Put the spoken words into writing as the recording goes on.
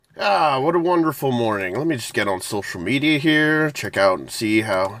What a wonderful morning. Let me just get on social media here, check out and see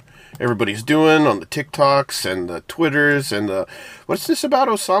how everybody's doing on the TikToks and the Twitters and the... What's this about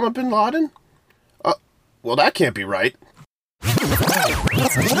Osama bin Laden? Well, that can't be right. Another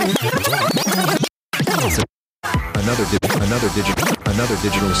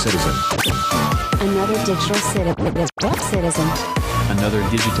digital citizen. Another digital citizen. Another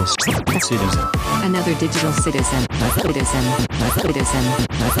digital citizen. Another digital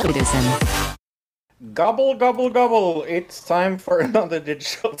citizen. Gobble, gobble, gobble. It's time for another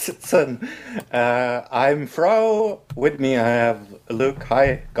digital citizen. I'm Fro. With me I have Luke.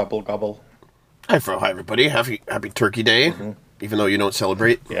 Hi, gobble, gobble. Hi, Fro. Hi, everybody. Happy Turkey Day, even though you don't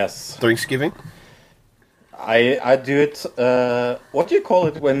celebrate Yes. Thanksgiving. I do it, what do you call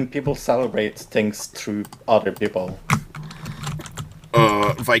it when people celebrate things through other people?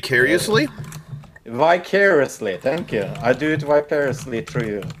 Vicariously? Vicariously, thank you. I do it vicariously through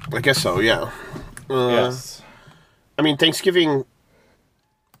you. I guess so, yeah. Yes. I mean, Thanksgiving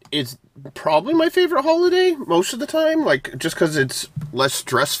is probably my favorite holiday most of the time, like, just because it's less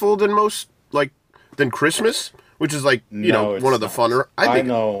stressful than than Christmas, which is like, one of the funner. I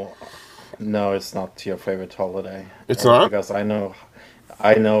know. No, it's not your favorite holiday. It's not? Because I know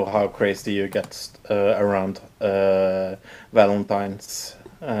how crazy you get around Valentine's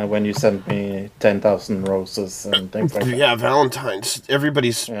when you send me 10,000 roses and things like that. Yeah, Valentine's,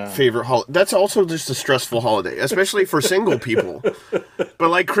 everybody's favorite holiday. That's also just a stressful holiday, especially for single people. But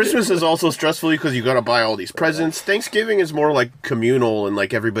like Christmas is also stressful because you got to buy all these presents. Thanksgiving is more like communal and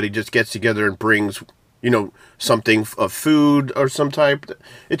like everybody just gets together and brings, something of food or some type.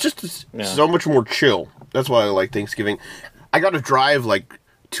 It's just so much more chill. That's why I like Thanksgiving. I got to drive like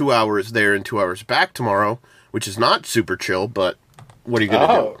 2 hours there and 2 hours back tomorrow, which is not super chill, but what are you going to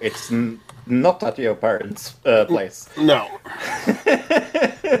do? Oh, it's not at your parents' place. No.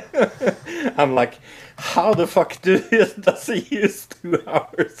 I'm like, how the fuck does he use 2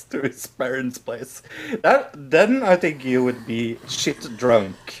 hours to his parents' place? Then I think you would be shit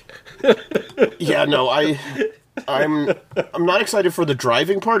drunk. Yeah, no, I'm not excited for the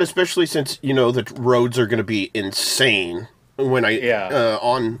driving part, especially since the roads are going to be insane when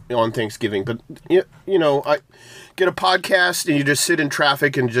on Thanksgiving. But I get a podcast and you just sit in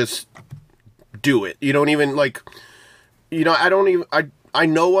traffic and just do it. You don't even I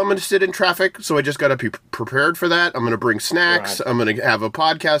know I'm going to sit in traffic, so I just got to be prepared for that. I'm going to bring snacks. Right. I'm going to have a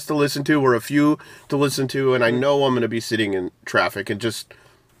podcast to listen to or a few to listen to, and I know I'm going to be sitting in traffic and just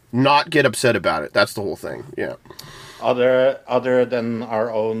not get upset about it. That's the whole thing. Yeah. Other than our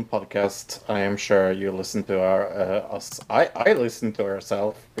own podcast, I am sure you listen to us. I listen to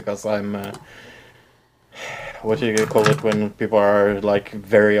ourselves because I'm. What do you call it when people are like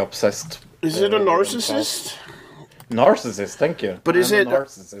very obsessed? Is it a narcissist? Narcissist, thank you. But is it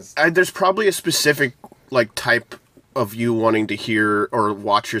narcissist? There's probably a specific like type of you wanting to hear or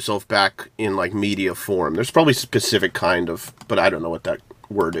watch yourself back in like media form. There's probably a specific kind of, but I don't know what that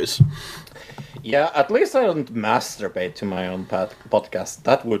word is. Yeah, at least I don't masturbate to my own podcast.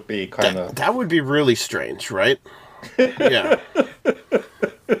 That would be kind of... That would be really strange, right? Yeah.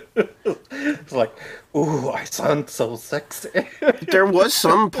 It's like, ooh, I sound so sexy. There was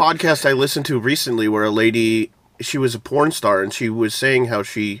some podcast I listened to recently where a lady, she was a porn star, and she was saying how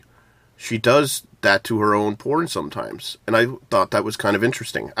she does that to her own porn sometimes. And I thought that was kind of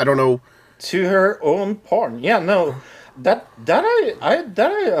interesting. I don't know. To her own porn? Yeah, no. That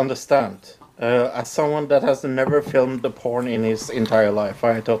I understand. As someone that has never filmed the porn in his entire life,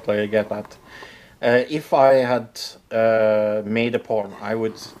 I totally get that. If I had made a porn, I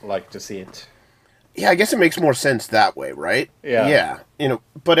would like to see it. Yeah, I guess it makes more sense that way, right? Yeah. Yeah.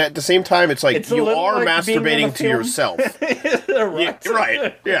 But at the same time, it's like it's you are like masturbating to yourself. Right. Yeah,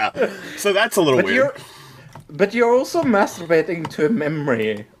 right. Yeah. So that's a little weird. But you're also masturbating to a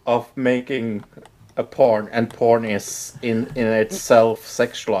memory of making a porn, and porn is in itself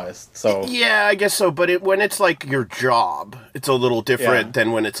sexualized. So yeah, I guess so. But when it's like your job, it's a little different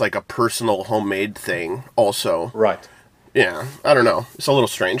than when it's like a personal homemade thing. Also, right? Yeah, I don't know. It's a little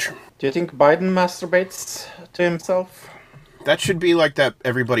strange. Do you think Biden masturbates to himself? That should be like that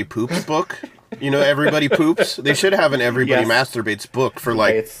Everybody Poops book. Everybody poops. They should have an Everybody Masturbates book for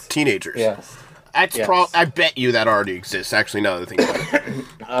like teenagers. Yes. I bet you that already exists. Actually, now that I think about it,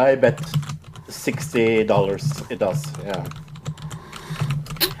 I bet $60 it does. Yeah.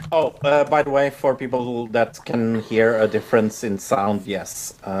 Oh, by the way, for people that can hear a difference in sound,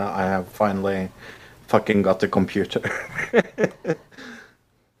 yes, I have finally fucking got a computer.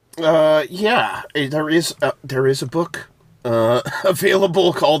 Yeah, there is a book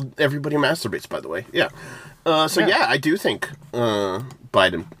available called Everybody Masturbates, by the way. Yeah. So yeah, I do think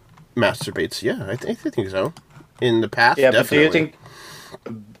Biden masturbates. Yeah, I think so. In the past, Yeah, definitely.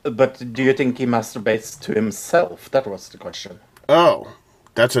 but do you think he masturbates to himself? That was the question. Oh,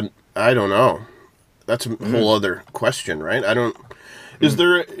 I don't know. That's a whole other question, right? I don't. Is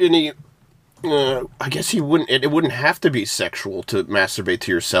there any? I guess it wouldn't have to be sexual to masturbate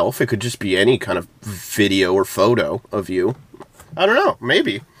to yourself. It could just be any kind of video or photo of you. I don't know.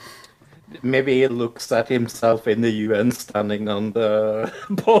 Maybe. Maybe he looks at himself in the UN standing on the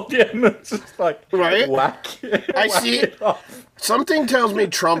podium and just like Right? whack. I whack see. it off. Something tells me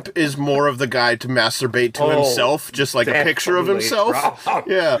Trump is more of the guy to masturbate to himself, just like a picture of Definitely himself. Trump.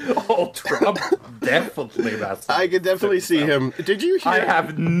 Yeah, Oh, Trump definitely masturbates. I could definitely see him. Did you hear? I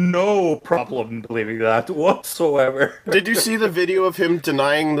have no problem believing that whatsoever. Did you see the video of him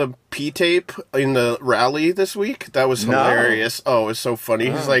denying the P tape in the rally this week? That was No. hilarious. Oh, it was so funny.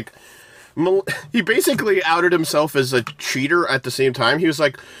 He's like, he basically outed himself as a cheater at the same time. He was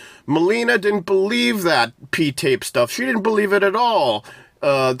like, Melina didn't believe that P tape stuff. She didn't believe it at all.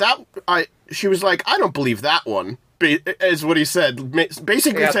 She was like, I don't believe that one. Is what he said,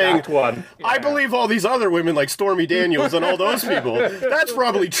 basically saying, that one. I believe all these other women like Stormy Daniels and all those people. That's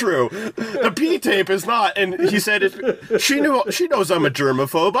probably true. The P tape is not. And he said, she knows I'm a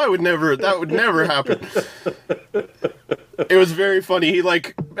germaphobe. That would never happen. It was very funny. He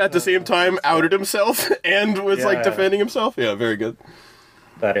like at the same time outed himself and was like defending himself. Yeah, very good.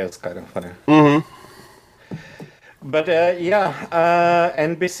 That is kind of funny. Mm-hmm. But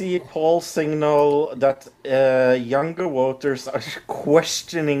NBC polls signal that younger voters are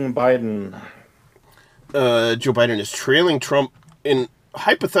questioning Biden. Joe Biden is trailing Trump in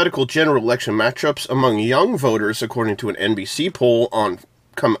hypothetical general election matchups among young voters, according to an NBC poll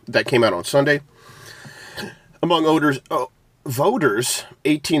that came out on Sunday. Among voters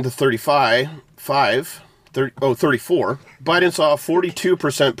 18 to 34, Biden saw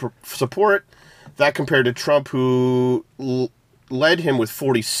 42% support. That compared to Trump, who led him with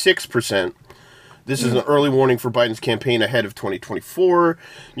 46%. This is an early warning for Biden's campaign ahead of 2024.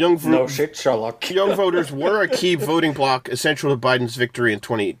 No shit, Sherlock. Young voters were a key voting bloc essential to Biden's victory in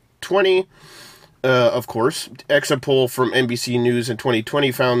 2020. Of course, exit poll from NBC News in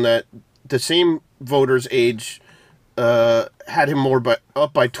 2020 found that the same voters' age had him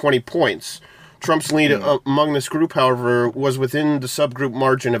up by 20 points. Trump's lead among this group, however, was within the subgroup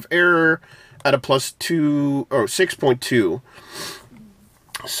margin of error at a plus 6.2.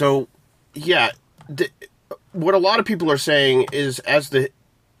 So, yeah, what a lot of people are saying is as the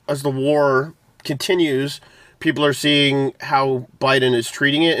war continues, people are seeing how Biden is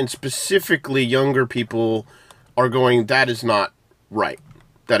treating it, and specifically younger people are going, that is not right.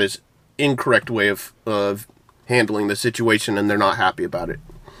 That is incorrect way of handling the situation, and they're not happy about it.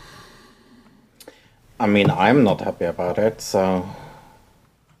 I mean, I'm not happy about it, so...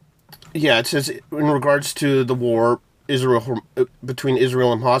 Yeah, it says, in regards to the war between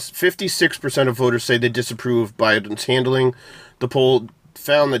Israel and Hamas, 56% of voters say they disapprove of Biden's handling. The poll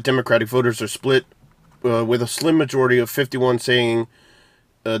found that Democratic voters are split, with a slim majority of 51 saying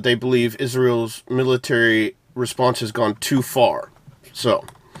they believe Israel's military response has gone too far. So...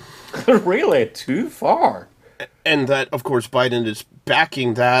 Really? Too far? And that, of course, Biden is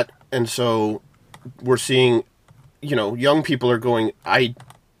backing that, and so we're seeing, young people are going, I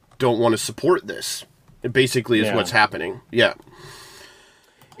don't want to support this. It basically is what's happening. Yeah.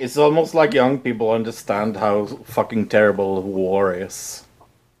 It's almost like young people understand how fucking terrible war is.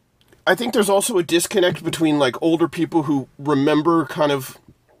 I think there's also a disconnect between, like, older people who remember kind of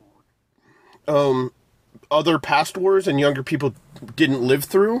other past wars and younger people didn't live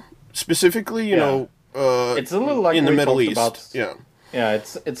through, specifically, it's a little like in the Middle East. Yeah,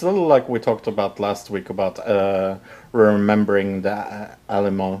 it's a little like we talked about last week about remembering the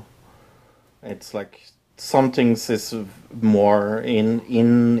Alamo. It's like some things is more in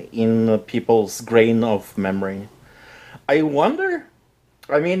people's grain of memory. I wonder.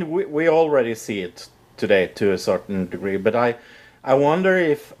 I mean, we already see it today to a certain degree, but I wonder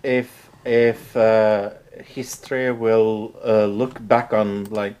if history will look back on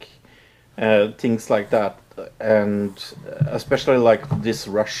like things like that, and especially like this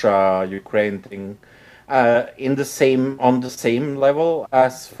Russia-Ukraine thing, on the same level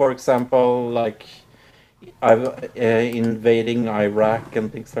as, for example, like invading Iraq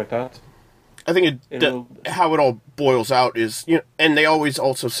and things like that. I think how it all boils out is, and they always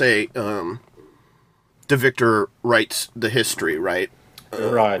also say the victor writes the history, right?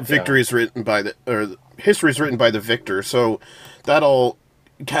 Victory is written by history is written by the victor, so that all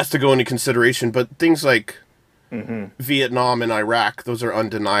has to go into consideration. But things like Vietnam and Iraq, those are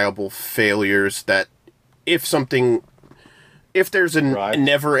undeniable failures that if something if there's a Right.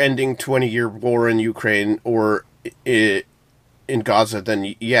 never-ending 20-year war in Ukraine or in Gaza,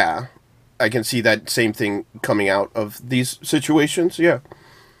 then yeah, I can see that same thing coming out of these situations. Yeah.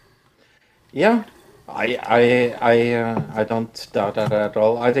 Yeah, I don't doubt that at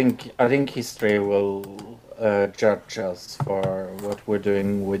all. I think history will judge us for what we're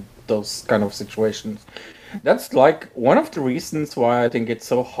doing with those kind of situations. That's like one of the reasons why I think it's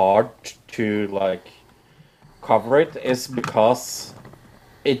so hard to like cover it is because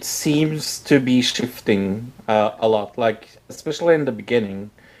it seems to be shifting a lot. Like especially in the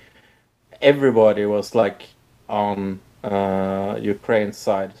beginning, everybody was like on Ukraine's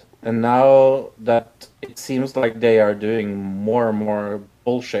side, and now that it seems like they are doing more and more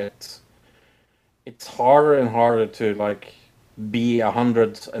bullshit, it's harder and harder to like be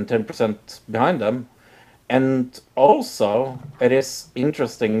 110% behind them. And also, it is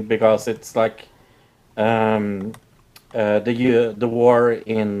interesting because it's like um, the war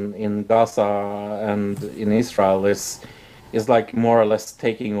in Gaza and in Israel is like more or less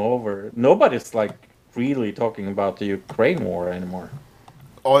taking over. Nobody's like really talking about the Ukraine war anymore.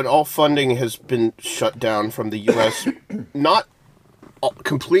 Oh, and all funding has been shut down from the U.S. Not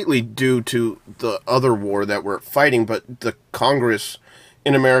completely due to the other war that we're fighting, but the Congress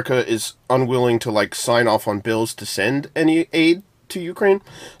in America is unwilling to like sign off on bills to send any aid to Ukraine.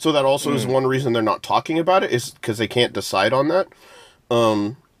 So that also is one reason they're not talking about it, is because they can't decide on that.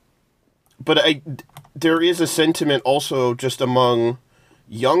 But there is a sentiment also just among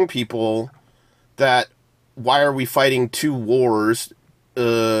young people that why are we fighting two wars,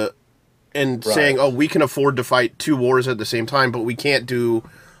 and saying, oh, we can afford to fight two wars at the same time, but we can't do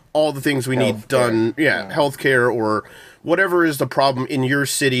all the things we need done. Yeah, healthcare or whatever is the problem in your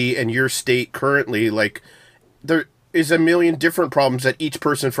city and your state currently. Like, there is a million different problems that each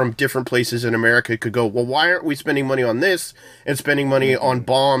person from different places in America could go, well, why aren't we spending money on this and spending money on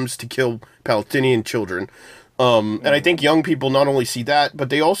bombs to kill Palestinian children? And I think young people not only see that, but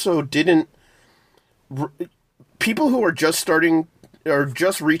they also didn't... people who are just starting or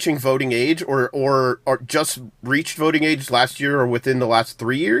just reaching voting age or just reached voting age last year or within the last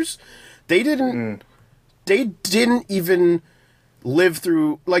 3 years, they didn't even live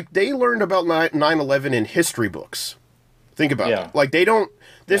through, like, they learned about 9/11 in history books. Think about it. Like, they don't,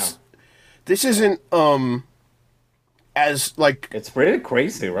 this isn't, as, like... It's pretty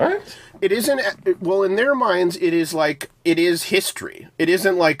crazy, right? It isn't, well, in their minds, it is like, it is history. It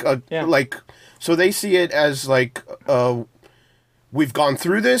isn't like a, like, so they see it as like, we've gone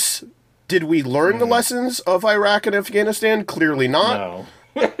through this. Did we learn the lessons of Iraq and Afghanistan? Clearly not.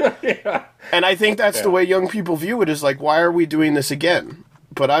 No. And I think that's the way young people view it, is like, why are we doing this again?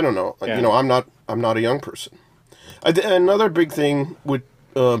 But I don't know. You know, I'm not a young person. Another big thing with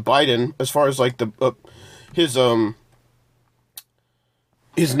Biden, as far as like the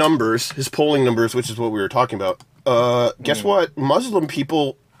his numbers, his polling numbers, which is what we were talking about. Guess what? Muslim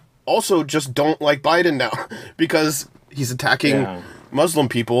people also just don't like Biden now because he's attacking Muslim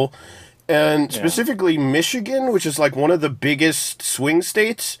people. And specifically Michigan, which is like one of the biggest swing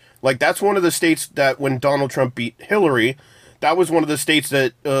states. Like, that's one of the states that when Donald Trump beat Hillary, that was one of the states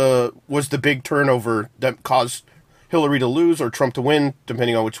that was the big turnover that caused Hillary to lose or Trump to win,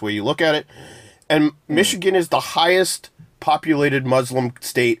 depending on which way you look at it. And Michigan is the highest populated Muslim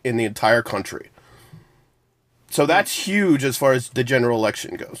state in the entire country. So that's huge as far as the general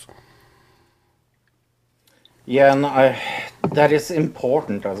election goes. Yeah, and that is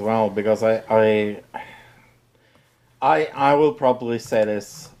important as well, because I will probably say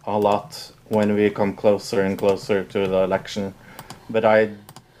this a lot when we come closer and closer to the election, but I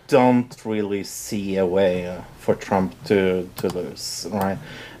don't really see a way for Trump to lose, right?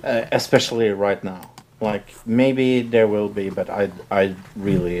 Especially right now. Like, maybe there will be, but I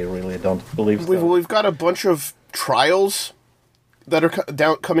really don't believe so. We've got a bunch of trials that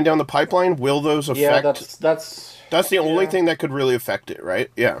are coming down the pipeline. Will those affect? Yeah, that's the only thing that could really affect it, right?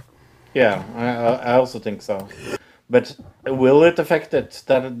 Yeah. Yeah, I also think so. But will it affect it?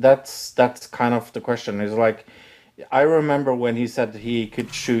 That's kind of the question. It's like, I remember when he said he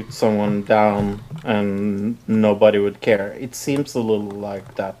could shoot someone down and nobody would care. It seems a little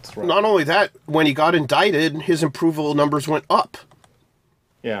like that. Right? Not only that, when he got indicted, his approval numbers went up.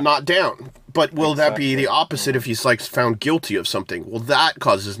 Yeah. Not down. But will that be the opposite if he's like found guilty of something? Will that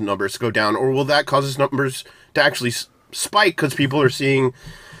cause his numbers to go down, or will that cause his numbers to actually spike because people are seeing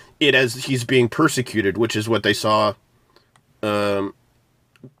it as he's being persecuted, which is what they saw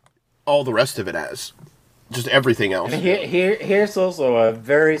all the rest of it as. Just everything else. Here's also a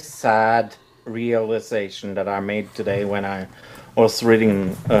very sad realization that I made today when I was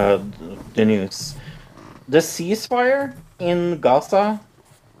reading the news. The ceasefire in Gaza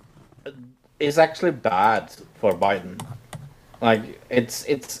is actually bad for Biden. Like,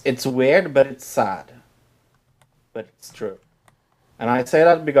 it's weird, but it's sad. But it's true. And I say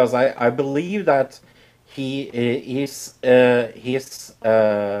that because I believe that he's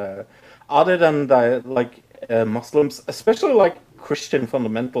other than Muslims, especially like Christian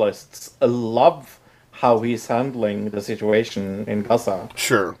fundamentalists, love how he's handling the situation in Gaza.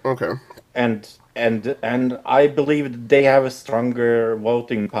 Sure. Okay. And I believe they have a stronger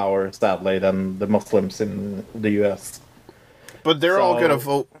voting power, sadly, than the Muslims in the U.S. But they're all going to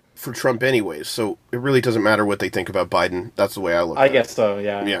vote for Trump anyways, so it really doesn't matter what they think about Biden. That's the way I look at it. I guess so,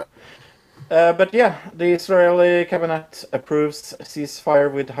 yeah. Yeah. But yeah, the Israeli cabinet approves a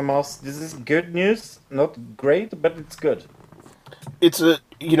ceasefire with Hamas. This is good news. Not great, but it's good. It's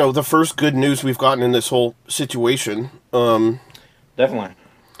the first good news we've gotten in this whole situation. Definitely.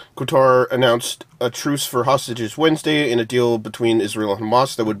 Qatar announced a truce for hostages Wednesday in a deal between Israel and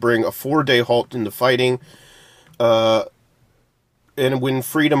Hamas that would bring a 4-day halt in the fighting, and win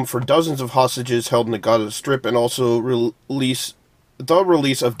freedom for dozens of hostages held in the Gaza Strip, and also release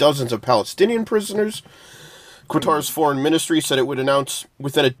of dozens of Palestinian prisoners. Qatar's foreign ministry said it would announce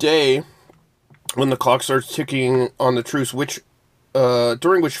within a day, when the clock starts ticking on the truce,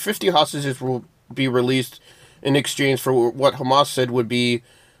 during which 50 hostages will be released in exchange for what Hamas said would be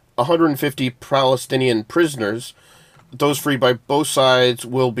 150 Palestinian prisoners. Those freed by both sides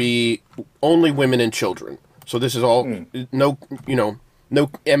will be only women and children. So this is all no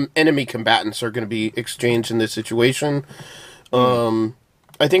enemy combatants are going to be exchanged in this situation. I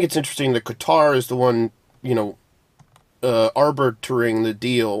think it's interesting that Qatar is the one, arbitering the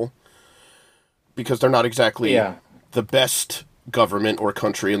deal, because they're not exactly the best government or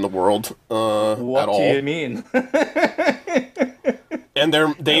country in the world at all. What do you mean? And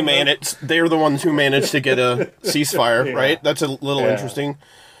they're the ones who managed to get a ceasefire, right? That's a little interesting.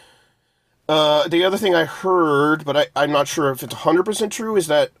 The other thing I heard, but I'm not sure if it's 100% true, is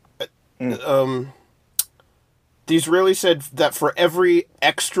that the Israelis said that for every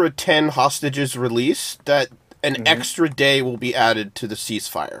extra 10 hostages released, that an extra day will be added to the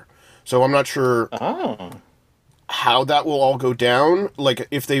ceasefire. So I'm not sure how that will all go down, like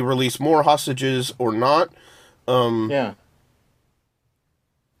if they release more hostages or not.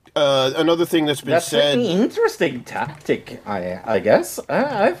 Another thing that's been said... That's an interesting tactic, I guess.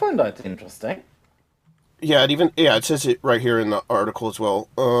 I find that interesting. Yeah, it says it right here in the article as well.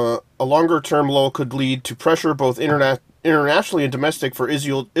 A longer-term lull could lead to pressure both internationally and domestic for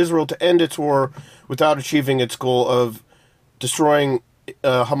Israel to end its war without achieving its goal of destroying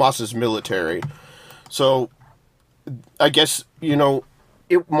Hamas's military. So, I guess,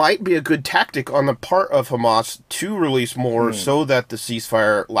 it might be a good tactic on the part of Hamas to release more so that the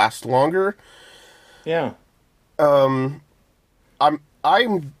ceasefire lasts longer. Yeah.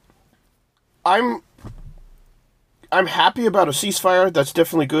 I'm happy about a ceasefire. That's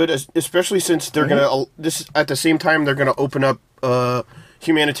definitely good, especially since they're gonna at the same time they're gonna open up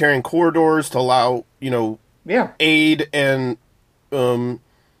humanitarian corridors to allow aid and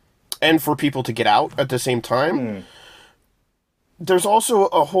for people to get out at the same time. There's also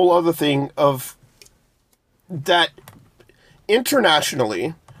a whole other thing of that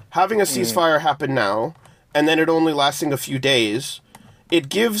internationally, having a ceasefire happen now, and then it only lasting a few days, it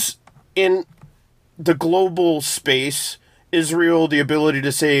gives, in the global space, Israel the ability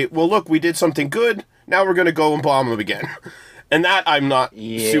to say, well, look, we did something good, now we're going to go and bomb them again. And that I'm not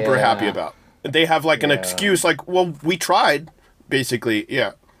super happy about. They have, an excuse, well, we tried, basically,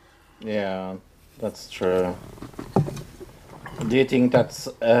 yeah. Yeah, that's true. Do you think that's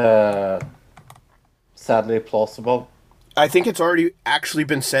sadly plausible? I think it's already actually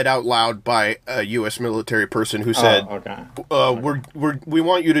been said out loud by a U.S. military person who said, we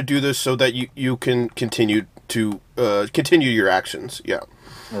want you to do this so that you can continue your actions. Yeah.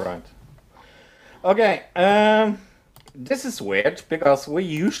 All right. Okay. This is weird because we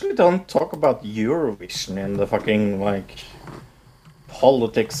usually don't talk about Eurovision in the fucking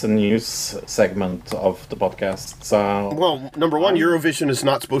politics and news segment of the podcast. So, well, number one, Eurovision is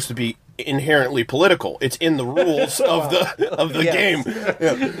not supposed to be inherently political. It's in the rules of the game.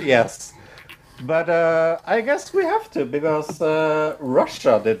 Yeah. Yes, but I guess we have to because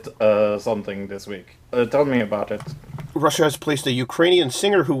Russia did something this week. Tell me about it. Russia has placed a Ukrainian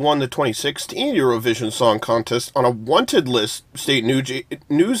singer who won the 2016 Eurovision Song Contest on a wanted list, state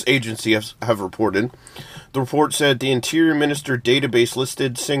news agencies have reported. The report said the Interior Minister database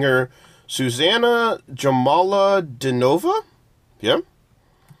listed singer Susanna Jamaladinova,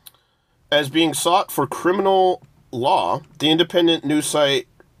 as being sought for criminal law. The independent news site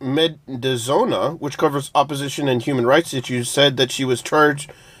Mendozona, which covers opposition and human rights issues, said that she was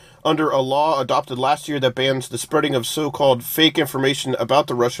charged under a law adopted last year that bans the spreading of so-called fake information about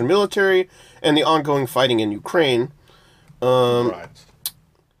the Russian military and the ongoing fighting in Ukraine. Right.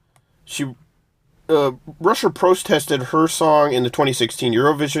 Russia protested her song in the 2016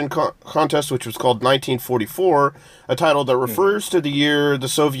 Eurovision contest, which was called 1944, a title that refers to the year the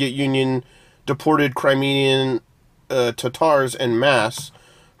Soviet Union deported Crimean Tatars en masse.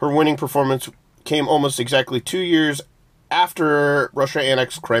 Her winning performance came almost exactly 2 years after Russia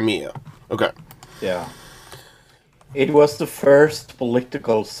annexed Crimea. Okay. Yeah. It was the first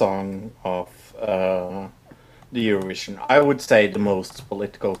political song of the Eurovision. I would say the most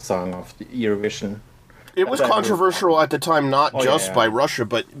political song of the Eurovision. It was controversial at the time, not just by Russia,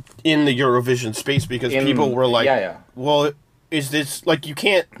 but in the Eurovision space, because people were like, well, is this, like, you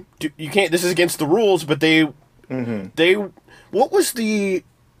can't, this is against the rules, but they, what was the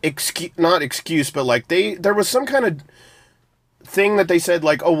not excuse, but like there was some kind of thing that they said,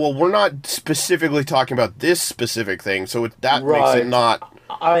 like, oh, well, we're not specifically talking about this specific thing, so that makes it not.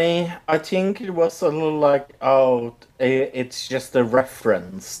 I think it was a little like, oh, it's just a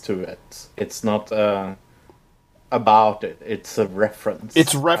reference to it. It's not about it. It's a reference.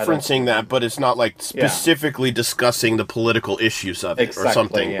 It's referencing that, but it's not like specifically discussing the political issues of it or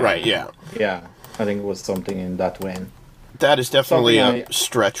something. Yeah. Right, yeah. Yeah, I think it was something in that vein. That is definitely a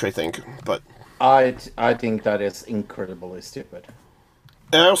stretch, I think, but... I think that is incredibly stupid.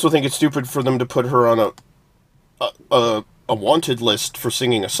 And I also think it's stupid for them to put her on a wanted list for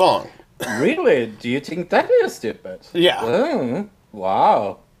singing a song. Really? Do you think that is stupid? Yeah.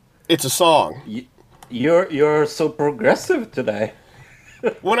 Wow. It's a song. You're so progressive today.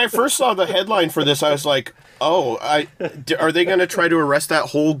 When I first saw the headline for this, I was like, oh, are they going to try to arrest that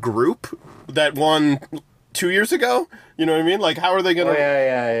whole group that won 2 years ago? You know what I mean? Like, how are they going to...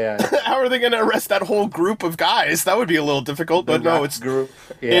 yeah. How are they going to arrest that whole group of guys? That would be a little difficult, but no, it's... Group.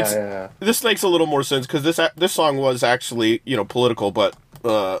 This makes a little more sense, because this song was actually, political, but...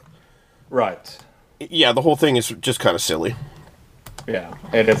 right. Yeah, the whole thing is just kind of silly. Yeah,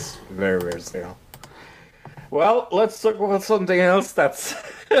 it is very, very silly. Well, let's talk about something else that's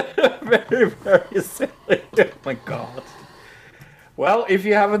very, very silly. Oh my god. Well, if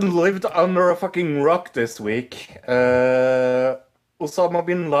you haven't lived under a fucking rock this week, Osama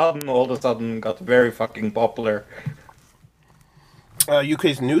bin Laden all of a sudden got very fucking popular.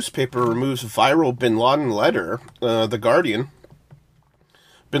 UK's newspaper removes viral bin Laden letter, The Guardian.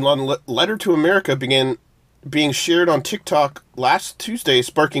 Bin Laden letter to America began being shared on TikTok last Tuesday,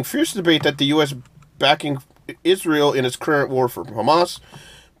 sparking fierce debate that the U.S. backing Israel in its current war for Hamas.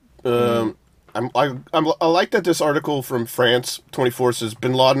 I like that this article from France 24 says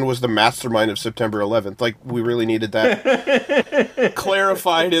Bin Laden was the mastermind of September 11th. Like, we really needed that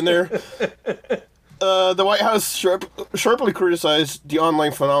clarified in there. The White House sharply criticized the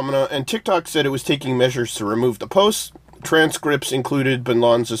online phenomena, and TikTok said it was taking measures to remove the posts. Transcripts included Bin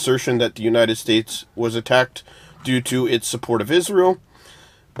Laden's assertion that the United States was attacked due to its support of Israel.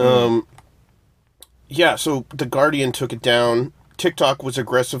 Yeah, so The Guardian took it down. TikTok was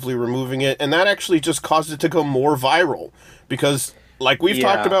aggressively removing it, and that actually just caused it to go more viral. Because, like we've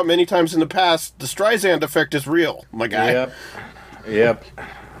talked about many times in the past, the Streisand effect is real, my guy. Yep.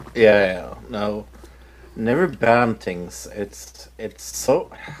 Yeah. No. Never ban things. It's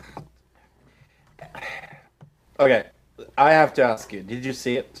so... Okay, I have to ask you, did you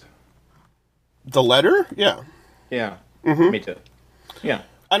see it? The letter? Yeah. Yeah. Me too. Yeah.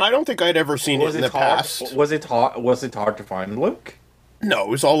 And I don't think I'd ever seen it in the past. Was it hard to find, Luke? No, it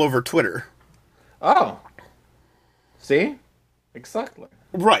was all over Twitter. Oh. See? Exactly.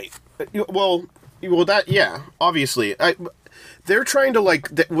 Right. Well, that, yeah, obviously. They're trying to, like,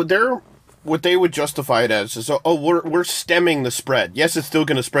 what they would justify it as is, we're stemming the spread. Yes, it's still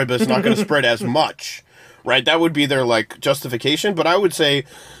going to spread, but it's not going to spread as much. Right? That would be their, like, justification. But I would say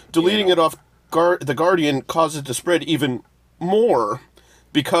deleting it off The Guardian caused it to spread even more.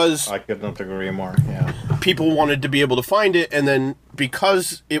 Because I could not agree more, yeah. People wanted to be able to find it, and then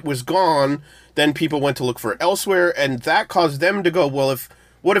because it was gone, then people went to look for it elsewhere, and that caused them to go, well,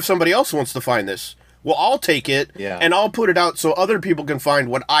 what if somebody else wants to find this? Well, I'll take it, and I'll put it out so other people can find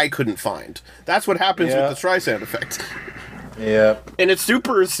what I couldn't find. That's what happens with the Streisand effect. Yeah. And it's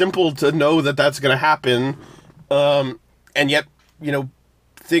super simple to know that that's going to happen, and yet,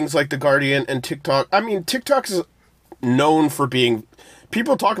 things like The Guardian and TikTok, I mean, TikTok's known for being...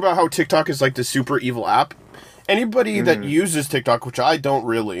 People talk about how TikTok is like the super evil app. Anybody that uses TikTok, which I don't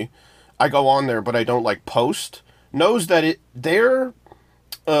really, I go on there, but I don't like post, knows that they're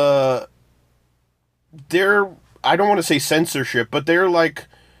I don't want to say censorship, but they're like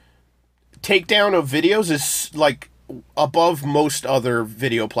takedown of videos is like above most other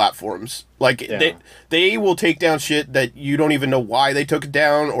video platforms. Like they will take down shit that you don't even know why they took it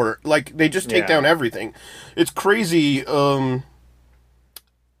down, or like they just take down everything. It's crazy how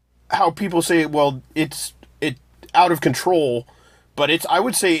people say, well, it's out of control, but I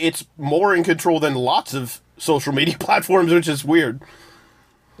would say it's more in control than lots of social media platforms, which is weird.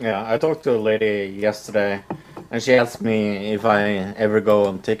 Yeah, I talked to a lady yesterday, and she asked me if I ever go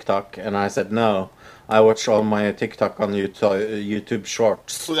on TikTok, and I said no. I watch all my TikTok on YouTube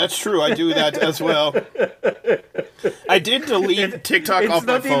Shorts. Well, that's true. I do that as well. I did delete TikTok off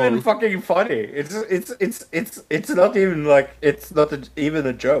my phone. It's not even fucking funny. It's not even like even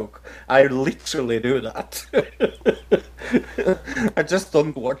a joke. I literally do that. I just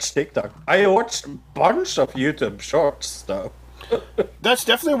don't watch TikTok. I watch a bunch of YouTube Shorts though. That's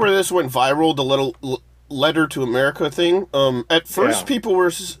definitely where this went viral. The little letter to America thing. At first, people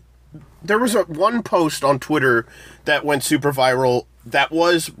were. There was one post on Twitter that went super viral that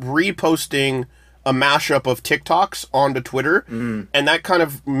was reposting a mashup of TikToks onto Twitter, and that kind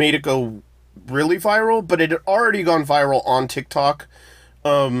of made it go really viral, but it had already gone viral on TikTok,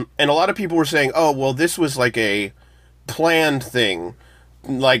 and a lot of people were saying, oh, well, this was like a planned thing,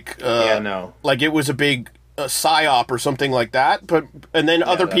 like, like it was a big psyop or something like that, and then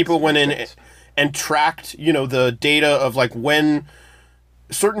other people went in and tracked, the data of like when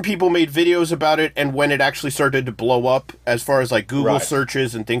certain people made videos about it and when it actually started to blow up as far as like Google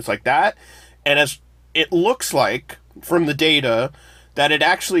searches and things like that. And as it looks like from the data that it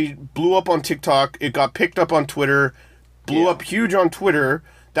actually blew up on TikTok, it got picked up on Twitter, blew up huge on Twitter.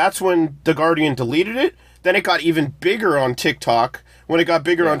 That's when The Guardian deleted it. Then it got even bigger on TikTok. When it got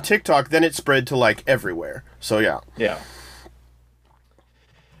bigger on TikTok, then it spread to like everywhere. So yeah.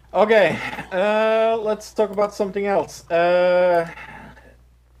 Okay, let's talk about something else.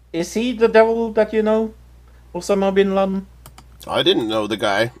 Is he the devil that you know? Osama bin Laden? I didn't know the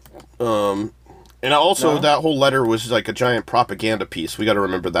guy. And also, that whole letter was like a giant propaganda piece. We got to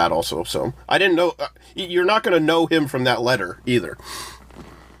remember that also. So I didn't know. You're not going to know him from that letter either.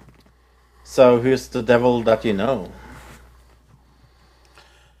 So who's the devil that you know?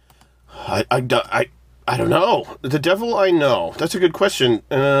 I don't know. The devil I know. That's a good question.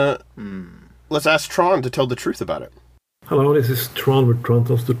 Let's ask Tron to tell the truth about it. Hello, this is Tron with Tron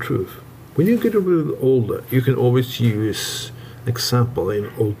Tells the Truth. When you get a little older, you can always use an example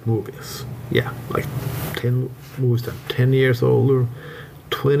in old movies. Yeah, like 10 movies that are 10 years older,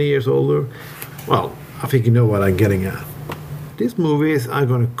 20 years older. Well, I think you know what I'm getting at. These movies I'm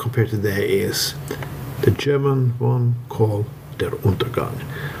going to compare today is the German one called Der Untergang.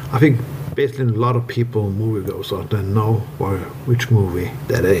 I think basically a lot of people, moviegoers out there, know which movie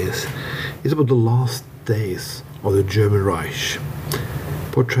that is. It's about the last days of the German Reich,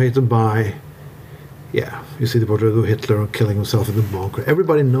 portrayed by, you see the portrait of Hitler killing himself in the bunker.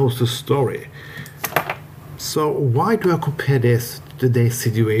 Everybody knows the story. So why do I compare this to today's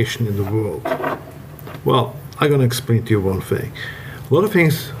situation in the world? Well, I'm going to explain to you one thing. A lot of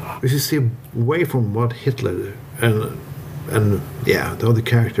things, if you see away from what Hitler and the other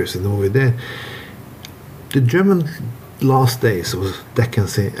characters in the movie did, the German last days was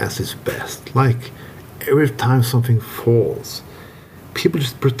decency at its best. Like, every time something falls, people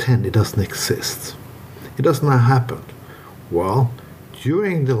just pretend it doesn't exist. It doesn't happen. Well,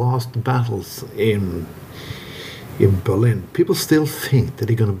 during the last battles in Berlin, people still think that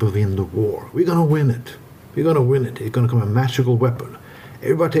they're going to win the war. We're going to win it. We're going to win it. It's going to come a magical weapon.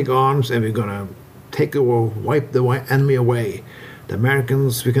 Everybody take arms and we're going to wipe the enemy away. The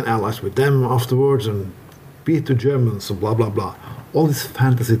Americans, we can allies with them afterwards and beat the Germans and blah, blah, blah. All these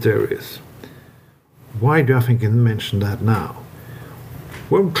fantasy theories. Why do I think I mention that now?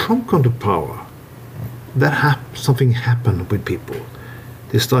 When Trump came to power, something happened with people.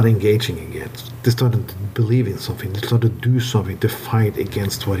 They started engaging again. They started to believe in something. They started to do something to fight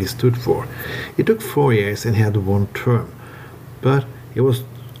against what he stood for. It took 4 years and he had one term. But it was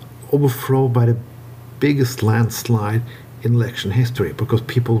overthrown by the biggest landslide in election history because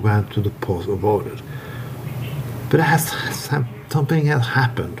people went to the polls and voted. But something has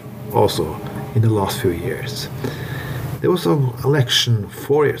happened also in the last few years. There was an election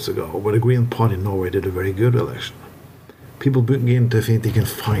 4 years ago where the Green Party in Norway did a very good election. People begin to think they can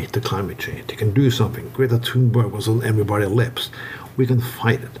fight the climate change. They can do something. Greta Thunberg was on everybody's lips. We can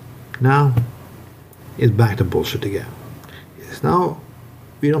fight it. Now, it's back to bullshit again. Now,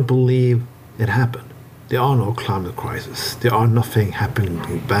 we don't believe it happened. There are no climate crisis. There are nothing happening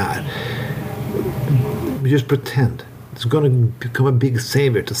bad. We just pretend. It's going to become a big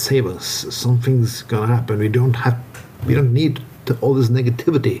savior to save us. Something's going to happen. We don't need all this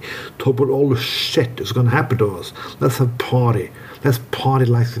negativity, talk about all the shit that's gonna happen to us. Let's have party. Let's party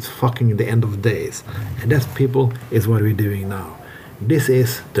like it's fucking the end of days. And that, people, is what we're doing now. This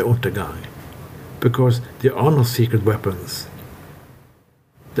is the Untergang. Because there are no secret weapons.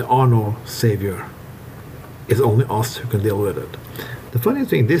 There are no savior. It's only us who can deal with it. The funny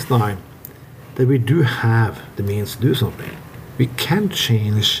thing this time, that we do have the means to do something. We can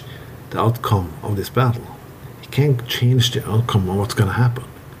change the outcome of this battle. We can change the outcome of what's going to happen.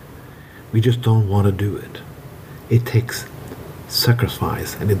 We just don't want to do it. It takes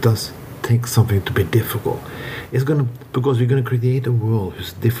sacrifice, and it does take something to be difficult. Because we're going to create a world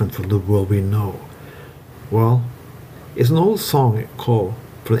that's different from the world we know. Well, it's an old song called,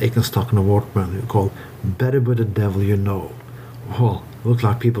 for the Aikenstock and the Workman, called Better With the Devil You Know. Well, it looks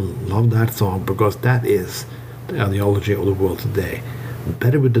like people love that song because that is the ideology of the world today.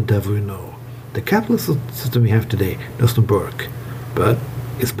 Better with the devil you know. The capitalist system we have today doesn't work, but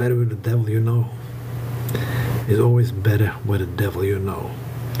it's better with the devil you know. It's always better with the devil you know.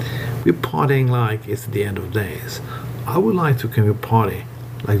 We're partying like it's the end of days. I would like to come to a party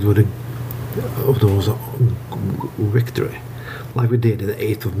like with there was a victory, like we did the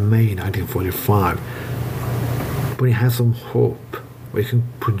 8th of May 1945. When you have some hope, where you can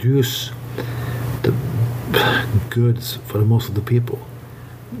produce the goods for the most of the people.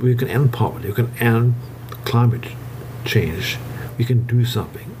 We can end poverty, we can end climate change, we can do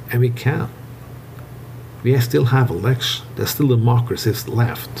something, and we can. We still have elections, there's still democracies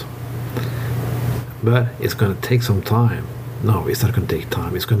left. But it's going to take some time. No, it's not going to take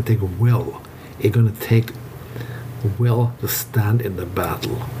time, it's going to take will. It's going to take will to stand in the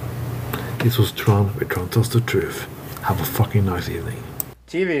battle. This was Tron, with Tron tells the truth. Have a fucking nice evening.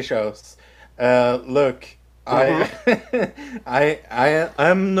 TV shows. Look, I'm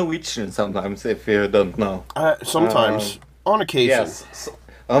Norwegian sometimes, if you don't know. Sometimes. On occasion. Yes,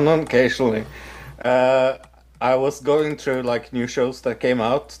 occasionally. I was going through like new shows that came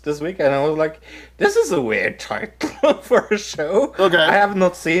out this week, and I was like, this is a weird title for a show. Okay. I have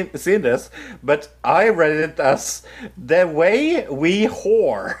not seen this, but I read it as The Way We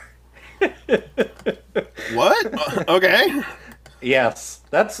Whore. What? Okay. Yes,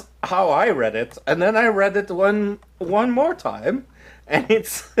 that's how I read it. And then I read it one more time, and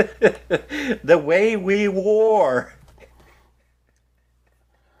it's The Way We Wore.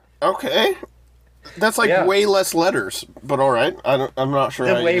 Okay. That's like way less letters, but all right. I'm not sure.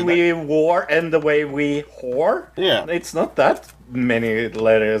 The Way We Wore and The Way We Whore? Yeah. It's not that many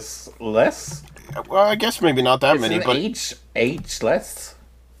letters less. Well, I guess maybe not that many, but H less.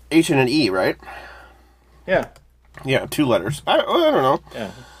 H and an E, right? Yeah. Yeah, 2 letters. I don't know.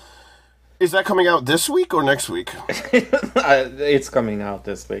 Yeah. Is that coming out this week or next week? It's coming out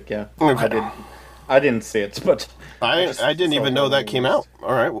this week, yeah. Okay. I didn't see it, but... I didn't even know that came out.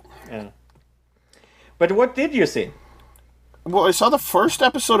 All right. Yeah. But what did you see? Well, I saw the first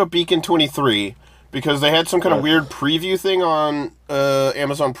episode of Beacon 23 because they had some kind of weird preview thing on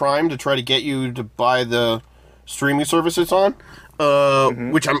Amazon Prime to try to get you to buy the streaming service it's on.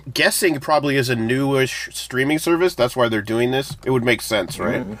 Which I'm guessing probably is a newish streaming service. That's why they're doing this. It would make sense,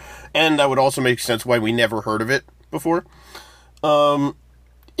 right? And that would also make sense why we never heard of it before.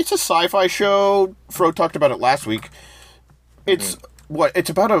 It's a sci-fi show. Fro talked about it last week. It's it's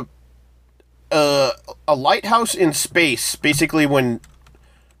about a lighthouse in space. Basically, when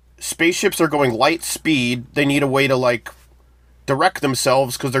spaceships are going light speed, they need a way to like direct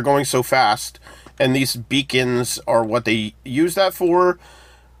themselves because they're going so fast. And these beacons are what they use that for.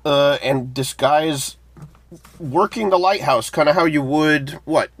 And this guy is working the lighthouse, kind of how you would,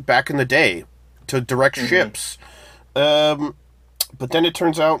 back in the day, to direct ships. But then it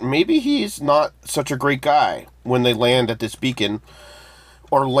turns out maybe he's not such a great guy when they land at this beacon.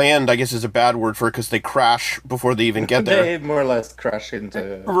 Or land, I guess, is a bad word for it because they crash before they even get there. They more or less crash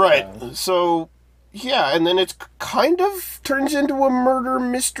into... Right. So... Yeah, and then it's kind of turns into a murder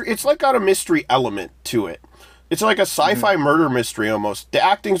mystery. It's like got a mystery element to it. It's like a sci-fi murder mystery almost. The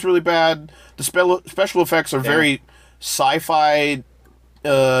acting's really bad. The special effects are very sci-fi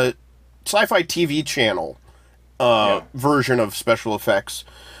TV channel version of special effects.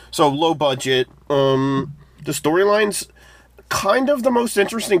 So low budget. The storyline's kind of the most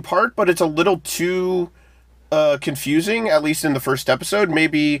interesting part, but it's a little too confusing, at least in the first episode.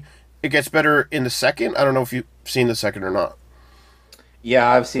 Maybe it gets better in the second. I don't know if you've seen the second or not.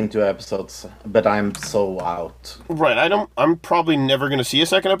 Yeah, I've seen 2 episodes, but I'm so out. Right, I'm probably never going to see a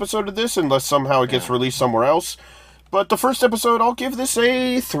second episode of this unless somehow it gets released somewhere else. But the first episode, I'll give this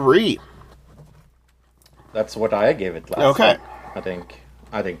a 3. That's what I gave it last time,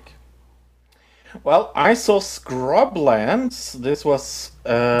 I think. Well, I saw Scrublands. This was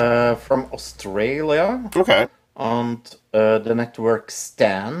from Australia Okay. on the network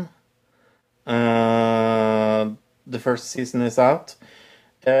Stan. The first season is out.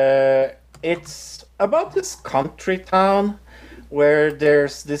 It's about this country town where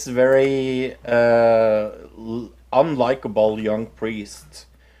there's this very unlikable young priest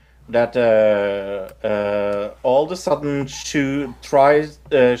that all of a sudden shoots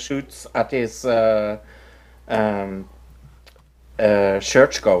at his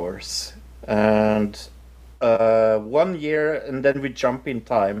churchgoers. And 1 year, and then we jump in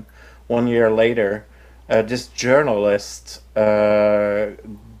time. 1 year later, this journalist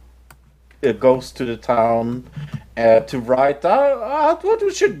goes to the town to write out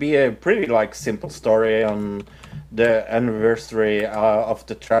what should be a pretty simple story on the anniversary of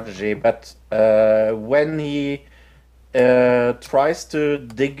the tragedy. But when he tries to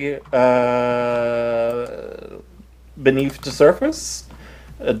dig beneath the surface,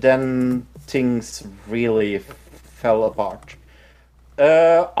 then things really fell apart.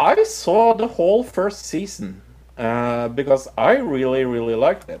 I saw the whole first season because I really, really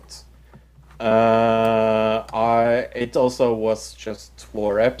liked it. It also was just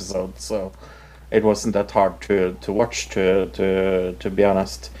 4 episodes, so it wasn't that hard to watch. To be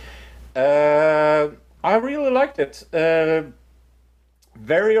honest, I really liked it.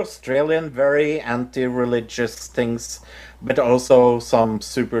 Very Australian, very anti-religious things, but also some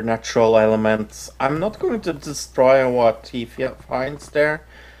supernatural elements. I'm not going to destroy what he finds there,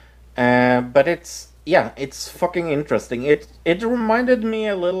 but it's fucking interesting. It reminded me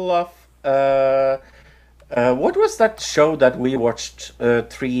a little of what was that show that we watched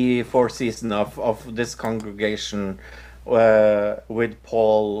 3-4 seasons of this congregation with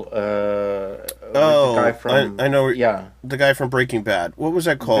Paul? With the guy from, I know. Yeah, the guy from Breaking Bad. What was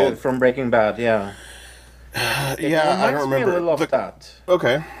that called? From Breaking Bad. Yeah. Yeah, I don't remember. Me a little of that.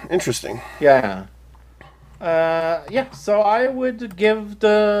 Okay, interesting. Yeah. So I would give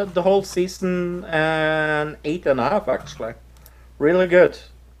the whole season an 8.5. Actually, really good.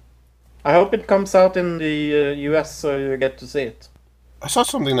 I hope it comes out in the US so you get to see it. I saw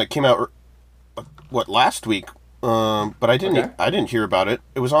something that came out last week, but I didn't. Okay. I didn't hear about it.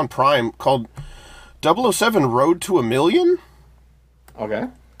 It was on Prime, called 007 Road to a Million. Okay.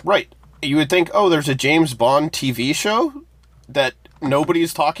 Right. You would think, oh, there's a James Bond TV show that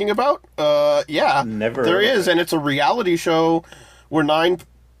nobody's talking about. Yeah, Never. There is, and it's a reality show where 9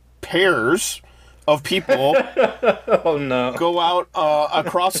 pairs of people Oh no. go out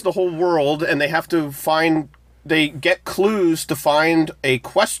across the whole world, and they have to they get clues to find a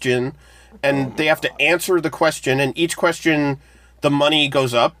question, and they have to answer the question, and each question, the money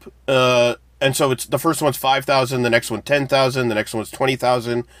goes up, and so it's the first one's 5,000, the next one 10,000, the next one's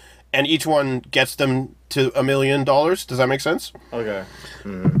 20,000, and each one gets them to $1 million. Does that make sense? Okay.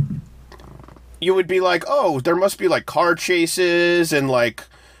 You would be like, oh, there must be car chases and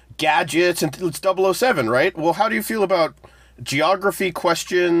gadgets, and it's 007, right? Well, how do you feel about geography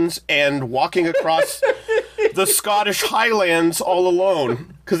questions and walking across the Scottish Highlands all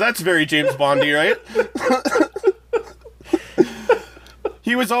alone? Because that's very James Bondy, right?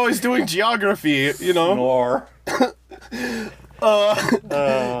 He was always doing geography, More.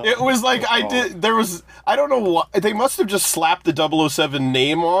 It was I don't know why, they must have just slapped the 007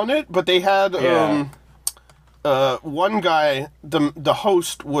 name on it, but they had, one guy, the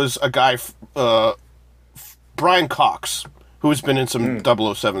host was a guy, Brian Cox, who has been in some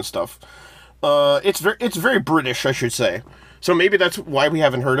 007 stuff. It's very British, I should say. So maybe that's why we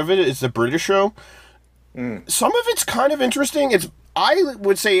haven't heard of it. It's a British show. Some of it's kind of interesting. I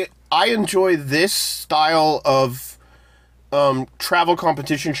would say I enjoy this style of travel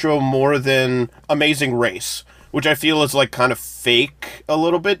competition show more than Amazing Race, which I feel is kind of fake a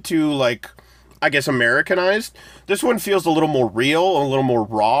little bit to I guess Americanized. This one feels a little more real, a little more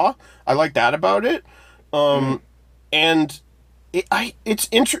raw. I like that about it. And it's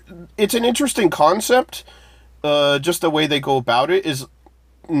an interesting concept. Just the way they go about it is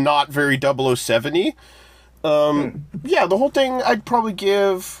not very 007-y. Yeah, the whole thing I'd probably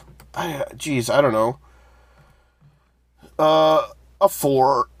give, I don't know, a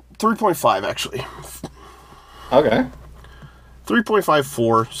 4, 3.5 actually. Okay. 3.5,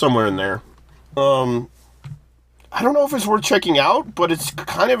 4, somewhere in there. I don't know if it's worth checking out, but it's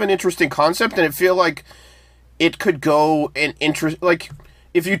kind of an interesting concept, and I feel like it could go an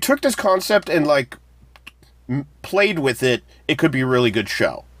if you took this concept and played with it, it could be a really good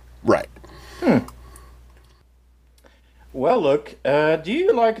show. Right. Well, look, do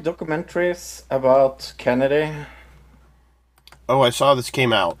you like documentaries about Kennedy? Oh, I saw this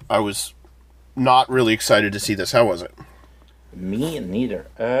came out. I was not really excited to see this. How was it? Me neither.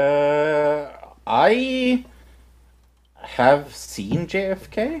 I have seen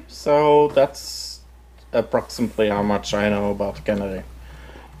JFK, so that's approximately how much I know about Kennedy.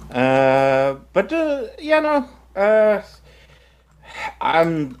 I'm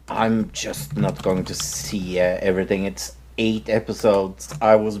just not going to see everything. It's 8 episodes.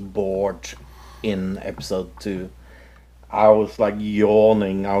 I was bored in episode 2. I was like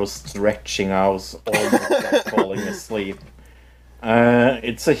yawning, I was stretching, I was almost like falling asleep.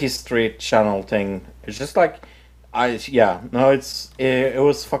 It's a History Channel thing. It's just like, it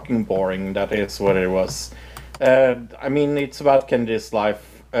was fucking boring. That is what it was. I mean, it's about Kennedy's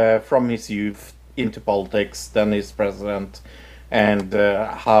life from his youth into politics, then he's president, and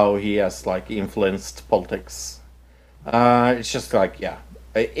how he has like influenced politics. It's just like, yeah.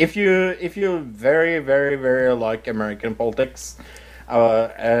 If you very, very, very like American politics,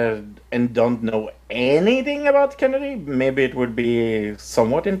 and don't know anything about Kennedy, maybe it would be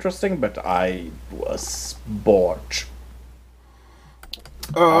somewhat interesting. But I was bored.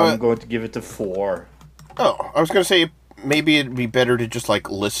 I'm going to give it a 4. Oh, I was going to say maybe it'd be better to just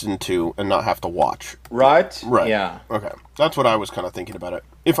like listen to and not have to watch. Right? Right. Yeah. Okay, that's what I was kind of thinking about it.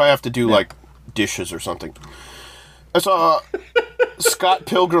 If I have to do like dishes or something. I saw Scott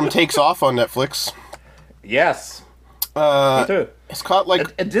Pilgrim Takes Off on Netflix. Yes. Me too. Scott,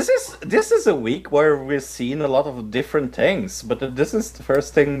 like... This is a week where we've seen a lot of different things, but this is the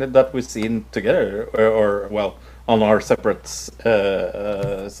first thing that we've seen together, or on our separate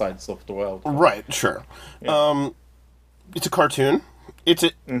sides of the world. Right, sure. Yeah. It's a cartoon. It's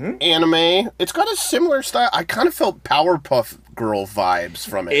an anime. It's got a similar style. I kind of felt Powerpuff Girl vibes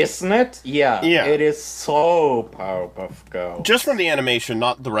from it. Isn't it? Yeah. Yeah. It is so Powerpuff Girl. Just from the animation,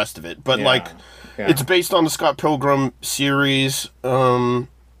 not the rest of it. But, it's based on the Scott Pilgrim series.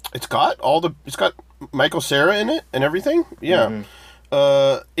 It's got Michael Cera in it and everything. Yeah.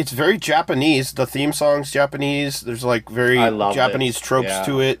 It's very Japanese. The theme song's Japanese. There's, like, very Japanese tropes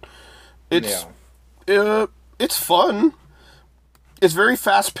to it. It's fun. It's very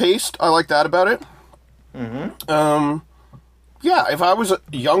fast-paced. I like that about it. If I was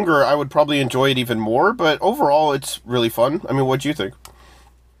younger, I would probably enjoy it even more, but overall, it's really fun. I mean, what do you think?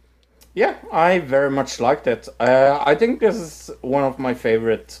 Yeah, I very much liked it. I think this is one of my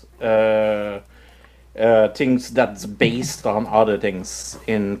favorite things that's based on other things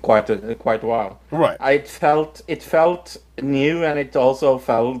in quite a while. Right. It felt new, and it also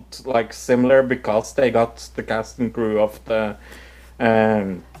felt like similar because they got the cast and crew of the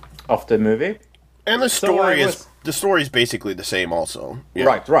movie. And the story is basically the same also.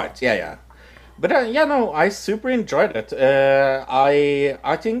 Yeah. Right, yeah. But I super enjoyed it.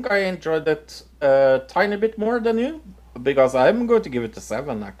 I think I enjoyed it a tiny bit more than you, because I'm going to give it a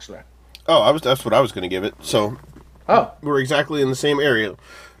 7 actually. Oh, that's what I was going to give it. So, we're exactly in the same area.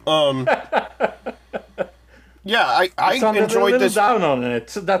 Yeah, I enjoyed this. Down on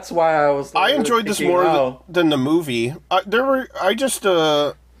it. That's why I was. I enjoyed this more than the movie.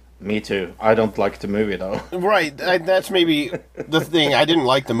 Me too. I don't like the movie though. Right, that's maybe the thing. I didn't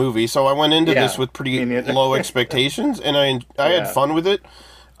like the movie, so I went into this with pretty low expectations, and I had fun with it.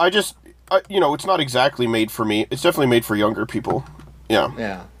 It's not exactly made for me. It's definitely made for younger people. Yeah.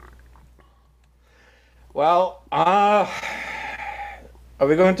 Yeah. Well, are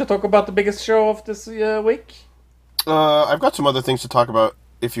we going to talk about the biggest show of this week? I've got some other things to talk about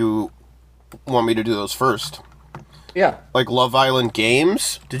if you want me to do those first. Yeah. Like Love Island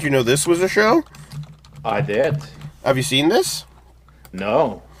Games. Did you know this was a show? I did. Have you seen this?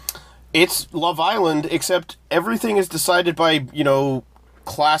 No. It's Love Island, except everything is decided by,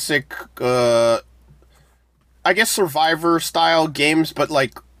 classic, I guess Survivor-style games, but,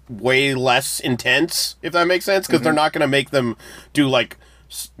 like, way less intense, if that makes sense, because they're not going to make them do, like,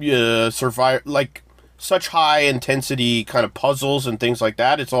 such high-intensity kind of puzzles and things like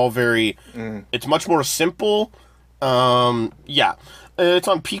that. It's all very... It's much more simple. It's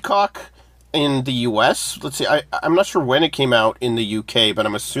on Peacock in the US. Let's see, I'm not sure when it came out in the UK, but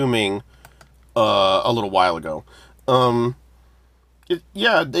I'm assuming a little while ago.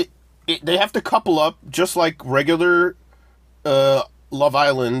 They have to couple up just like regular Love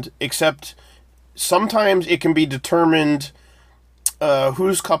Island, except sometimes it can be determined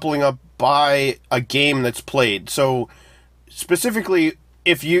who's coupling up by a game that's played. So specifically,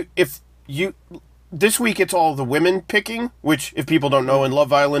 if you this week it's all the women picking, which, if people don't know, in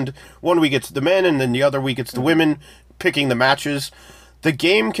Love Island, one week it's the men, and then the other week it's the women picking the matches. The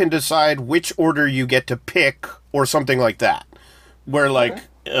game can decide which order you get to pick, or something like that. Where,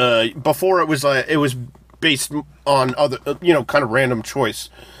 before it was based on other, kind of random choice.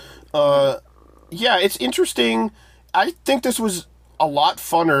 Yeah, it's interesting. I think this was a lot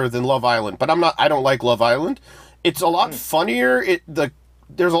funner than Love Island, but I don't like Love Island. It's a lot funnier.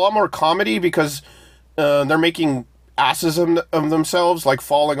 There's a lot more comedy because they're making asses of themselves, like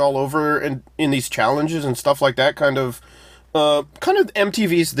falling all over in these challenges and stuff like that. Kind of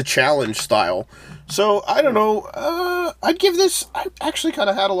MTV's The Challenge style. So I don't know. I'd give this. I actually kind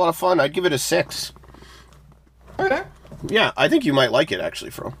of had a lot of fun. I'd give it a 6. Okay. Yeah, I think you might like it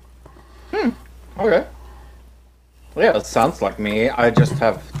actually, Fro. Okay. Yeah, it sounds like me. I just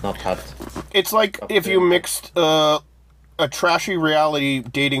have not had. It's like if you mixed a trashy reality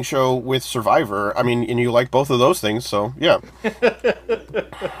dating show with Survivor. I mean, and you like both of those things, so yeah.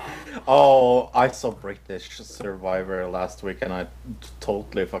 Oh, I saw British Survivor last week, and I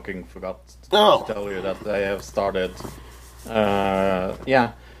totally fucking forgot to tell you that they have started.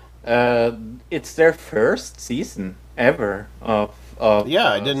 It's their first season ever of Yeah,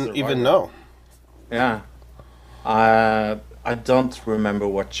 I didn't Survivor. even know. Yeah. I don't remember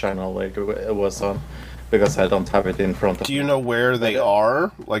what channel it was on because I don't have it in front of Do me. you know where they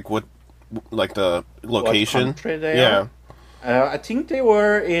are? Like what, like the location? What country they Yeah. are? I think they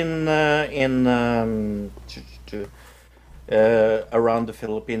were in around the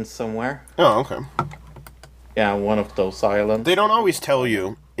Philippines somewhere. Oh, okay. Yeah, one of those islands. They don't always tell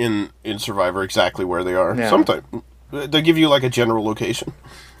you in Survivor exactly where they are. Yeah. Sometimes they give you like a general location.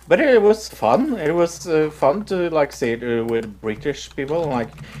 But it was fun. It was fun to like see it with British people. Like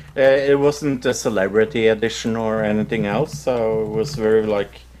it wasn't a celebrity edition or anything else, so it was very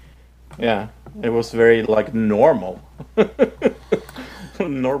like, yeah, it was very like normal,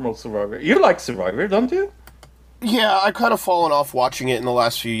 normal Survivor. You like Survivor, don't you? Yeah, I've kind of fallen off watching it in the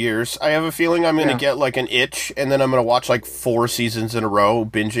last few years. I have a feeling I'm going to get like an itch, and then I'm going to watch like 4 seasons in a row,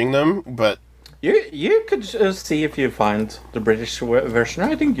 binging them. But You could see if you find the British version.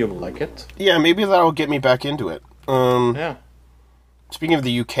 I think you'll like it. yeah, maybe that'll get me back into it. Yeah. Speaking of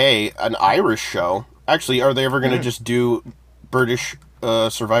the UK, an Irish show. Actually, are they ever going to just do British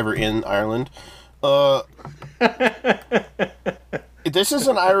Survivor in Ireland? This is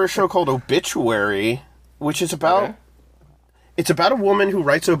an Irish show called Obituary, which is about... Okay. It's about a woman who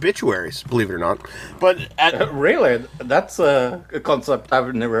writes obituaries, believe it or not. But Really? That's a concept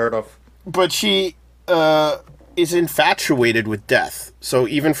I've never heard of. But she is infatuated with death. So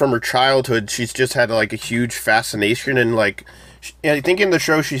even from her childhood, she's just had like a huge fascination. And like, I think in the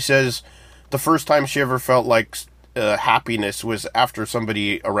show she says the first time she ever felt like happiness was after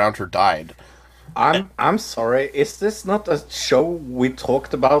somebody around her died. I'm sorry. Is this not a show we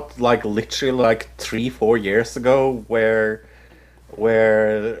talked about like literally like 3-4 years ago, where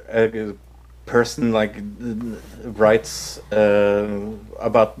a person like writes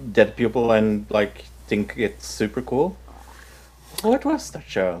about dead people and like think it's super cool? What was that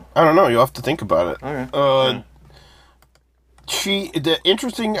show? I don't know. You'll have to think about it. Okay.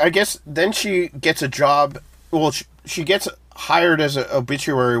 I guess, then she gets a job. Well, she gets hired as an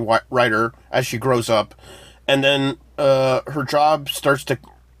obituary writer as she grows up, and then her job starts to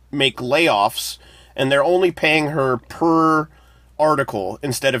make layoffs, and they're only paying her per article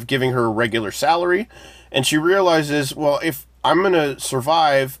instead of giving her a regular salary. And she realizes, well, if I'm going to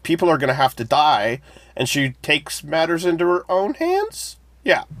survive, people are going to have to die, and she takes matters into her own hands.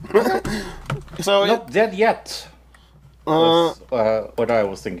 Yeah. So Not dead yet. Was, what I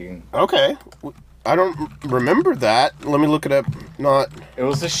was thinking. okay. I don't remember that. Let me look it up. Not. It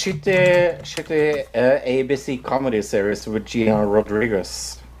was a shitty ABC comedy series with Gina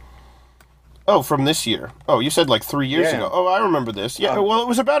Rodriguez. Oh, from this year. Oh, you said like 3 years Yeah. ago. Oh, I remember this. Yeah, well, it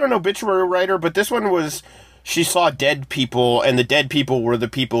was about an obituary writer, but this one was she saw dead people, and the dead people were the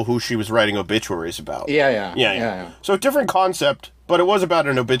people who she was writing obituaries about. Yeah. So different concept, but it was about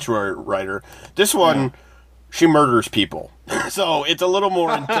an obituary writer. This one, she murders people. So it's a little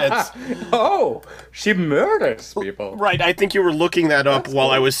more intense. Oh, she murders people. Right, I think you were looking that up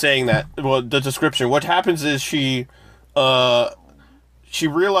while I was saying that. Well, the description. What happens is she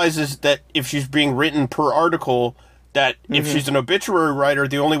realizes that if she's being written per article, that if she's an obituary writer,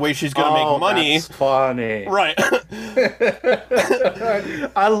 the only way she's going to make money... That's funny. Right.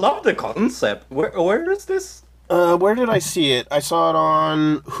 I love the concept. Where is this? Where did I see it? I saw it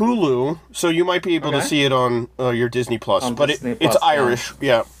on Hulu, so you might be able to see it on your Disney Plus. On But Disney it's Plus, Irish,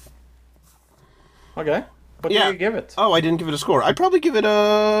 yeah. Okay. What do you give it? Oh, I didn't give it a score. I'd probably give it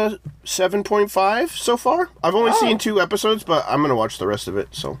a 7.5 so far. I've only seen 2 episodes, but I'm going to watch the rest of it,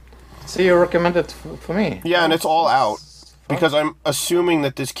 so... So you recommend it for me? Yeah, and it's all out. Because I'm assuming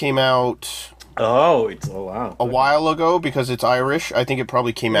that this came out Oh, it's all out. a while ago, because it's Irish. I think it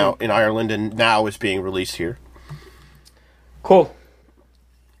probably came out in Ireland and now is being released here. Cool.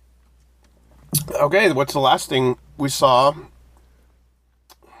 Okay, what's the last thing we saw?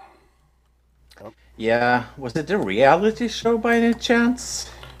 Yeah, was it a reality show by any chance?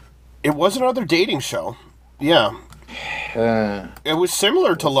 It was another dating show. Yeah. It was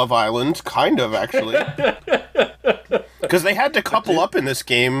similar to Love Island, kind of, actually. Because they had to couple up in this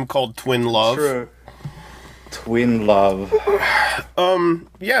game called Twin Love. True. Twin Love.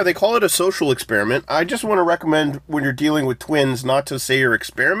 Yeah, they call it a social experiment. I just want to recommend when you're dealing with twins not to say you're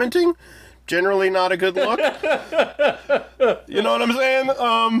experimenting. Generally not a good look. You know what I'm saying?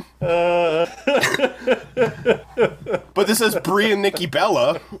 But this is Brie and Nikki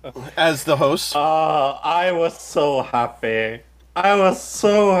Bella as the hosts. I was so happy. I was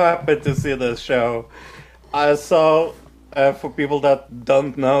so happy to see this show. I saw, for people that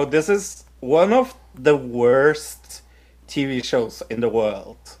don't know, this is one of the worst TV shows in the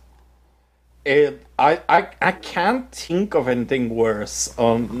world. I can't think of anything worse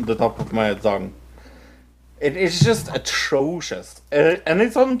on the top of my tongue. It is just atrocious. And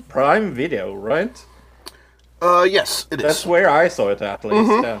it's on Prime Video, right? Yes, it is. That's where I saw it, at least.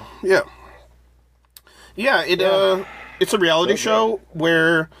 Mm-hmm. Yeah. It's a reality show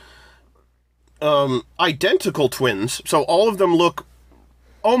where identical twins, so all of them look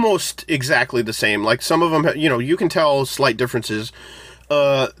almost exactly the same. Like, some of them, you can tell slight differences.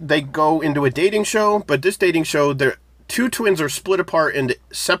 They go into a dating show, but this dating show, two twins are split apart into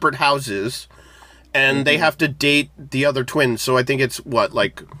separate houses, and they have to date the other twins. So I think it's,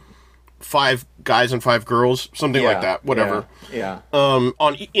 5 guys and 5 girls, something like that, whatever. Yeah.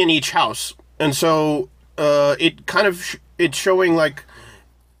 In each house. And so it's showing, like,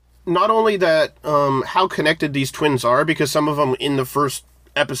 not only that how connected these twins are, because some of them in the first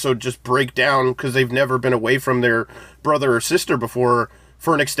episode just break down because they've never been away from their brother or sister before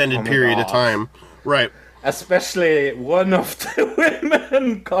for an extended period of time. Right. Especially one of the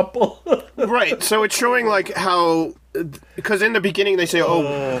women couple. Right. So it's showing, like, how... Because in the beginning they say,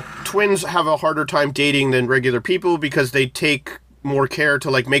 twins have a harder time dating than regular people because they take more care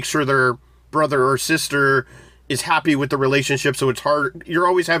to, like, make sure their brother or sister is happy with the relationship, so it's hard. You're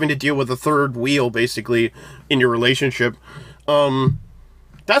always having to deal with a third wheel, basically, in your relationship.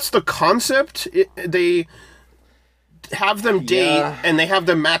 That's the concept. They have them date, and they have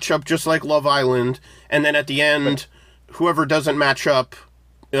them match up just like Love Island, and then at the end, whoever doesn't match up,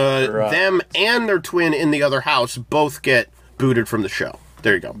 them and their twin in the other house both get booted from the show.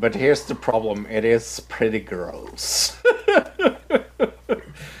 There you go. But here's the problem. It is pretty gross.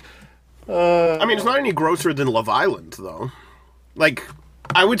 I mean, it's not any grosser than Love Island, though. Like,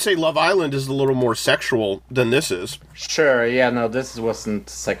 I would say Love Island is a little more sexual than this is. Sure, yeah, no, this wasn't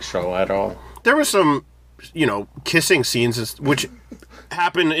sexual at all. There was some, kissing scenes, which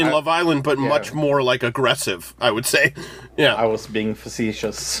happen in Love Island, but much more, like, aggressive, I would say. Yeah. I was being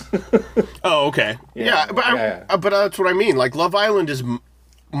facetious. Oh, okay. But that's what I mean. Like, Love Island is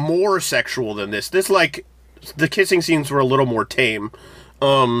more sexual than this. This, like, the kissing scenes were a little more tame.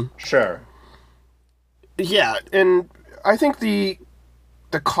 Sure. Yeah, and I think the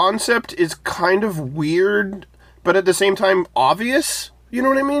concept is kind of weird, but at the same time obvious. You know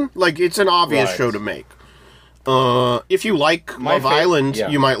what I mean? Like, it's an obvious show to make. If you like Love Island,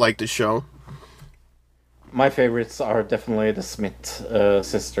 you might like this show. My favorites are definitely the Smith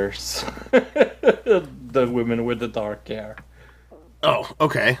sisters. The women with the dark hair. Oh,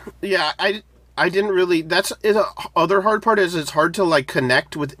 okay. Yeah, I didn't really... The other hard part is it's hard to, like,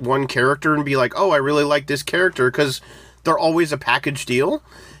 connect with one character and be like, oh, I really like this character, because they're always a package deal.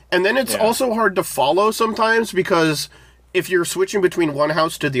 And then it's also hard to follow sometimes, because if you're switching between one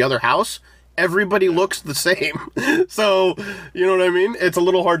house to the other house, everybody looks the same. So, you know what I mean? It's a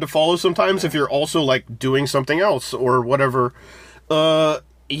little hard to follow sometimes if you're also, like, doing something else or whatever.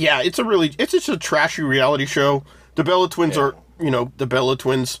 It's just a trashy reality show. The Bella Twins are, the Bella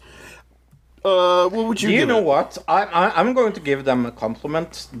Twins... what would you give it? You know what? I'm going to give them a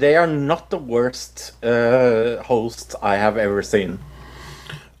compliment. They are not the worst hosts I have ever seen.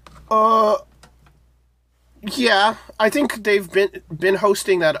 Yeah, I think they've been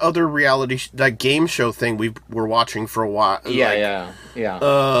hosting that other that game show thing we were watching for a while. Yeah.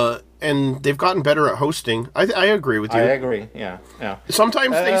 And they've gotten better at hosting. I agree with you. I agree. Yeah.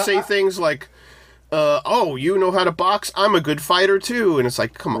 Sometimes they say things like, oh, you know how to box? I'm a good fighter, too. And it's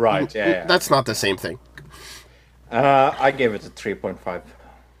like, come on. Right, yeah. That's not the same thing. I gave it a 3.5.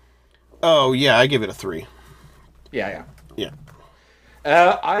 Oh, yeah, I give it a 3. Yeah. Yeah.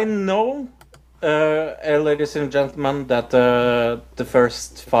 I know, ladies and gentlemen, that the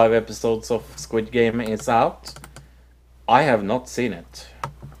first 5 episodes of Squid Game is out. I have not seen it.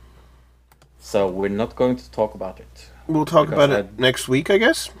 So we're not going to talk about it. We'll talk about it next week, I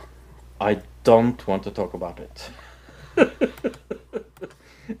guess? I don't want to talk about it.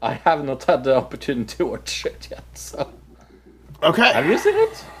 I have not had the opportunity to watch it yet, so... Okay. Have you seen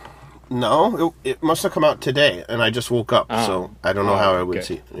it? No, it must have come out today, and I just woke up, so I don't know how I would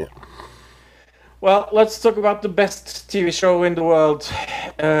see it. Yeah. Well, let's talk about the best TV show in the world,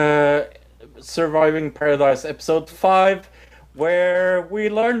 Surviving Paradise Episode 5, where we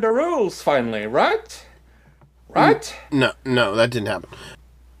learn the rules finally, right? Right? No, that didn't happen.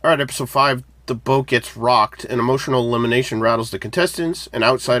 Alright, Episode 5, the boat gets rocked, and emotional elimination rattles the contestants, and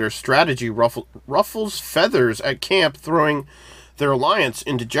outsider strategy ruffles feathers at camp, throwing their alliance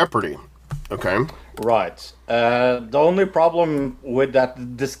into jeopardy. Okay. Right. The only problem with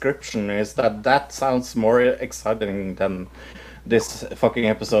that description is that sounds more exciting than this fucking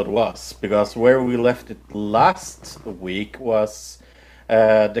episode was. Because where we left it last week was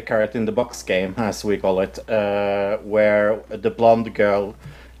the carrot in the box game, as we call it, where the blonde girl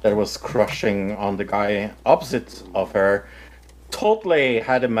that was crushing on the guy opposite of her totally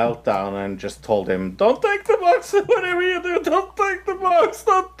had a meltdown and just told him, "Don't take the box, whatever you do, don't take the box,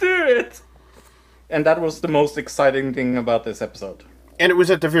 don't do it." And that was the most exciting thing about this episode. And it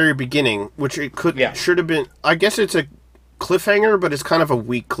was at the very beginning, which it should have been. I guess it's a cliffhanger, but it's kind of a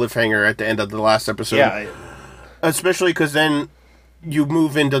weak cliffhanger at the end of the last episode. Yeah. Especially because then you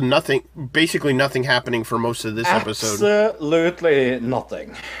move into basically nothing happening for most of this episode. Absolutely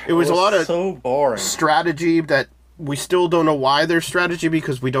nothing. It was a lot of so boring strategy that we still don't know why there's strategy,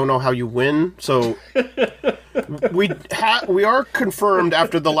 because we don't know how you win. So we are confirmed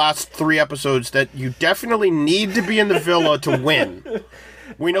after the last 3 episodes that you definitely need to be in the villa to win.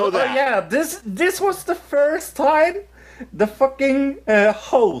 We know that. Yeah, this was the first time the fucking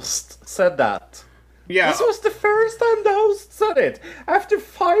host said that. Yeah. This was the first time the host said it after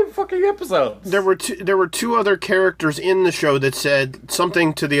 5 fucking episodes. There were 2 other characters in the show that said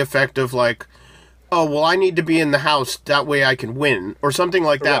something to the effect of like, "Oh, well, I need to be in the house, that way I can win," or something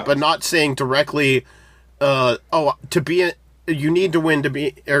like that, but not saying directly, you need to win to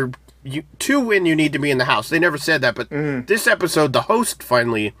be, or to win, you need to be in the house. They never said that, but this episode, the host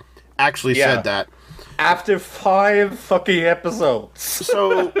finally actually said that. After 5 fucking episodes.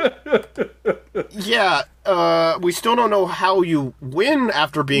 So, yeah, we still don't know how you win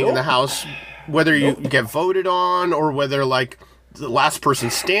after being in the house, whether you get voted on, or whether, like, the last person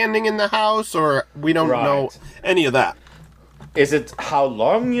standing in the house, or we don't know any of that. Is it how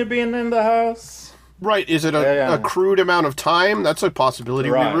long you've been in the house? Right, is it a crude amount of time? That's a possibility.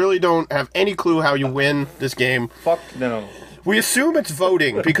 Right. We really don't have any clue how you win this game. Fuck no. We assume it's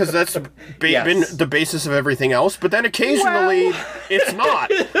voting, because that's been the basis of everything else, but then occasionally it's not.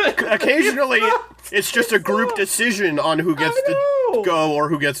 Occasionally it's just a group decision on who gets to go or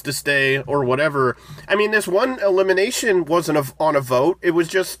who gets to stay or whatever. I mean, this one elimination wasn't on a vote. It was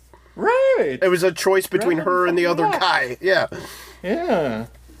just... Right. It was a choice between her and the other guy. Yeah. Yeah.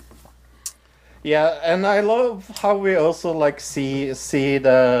 Yeah, and I love how we also like see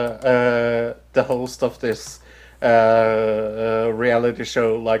the host of this reality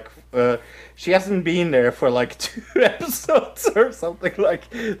show, like she hasn't been there for like 2 episodes or something like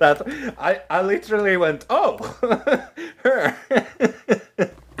that. I literally went, "Oh, her."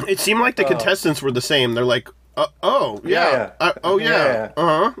 It seemed like the contestants were the same. They're like, we have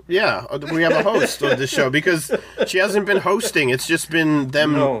a host of this show, because she hasn't been hosting. It's just been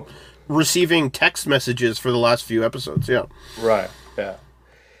them receiving text messages for the last few episodes. Yeah. Right.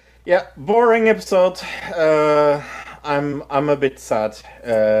 Yeah, boring episode. I'm a bit sad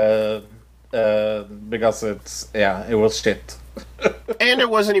because it was shit. And it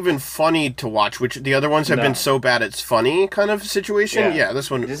wasn't even funny to watch, which the other ones have been so bad it's funny kind of situation. Yeah, this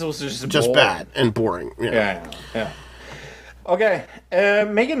was just bad and boring. Yeah. Okay,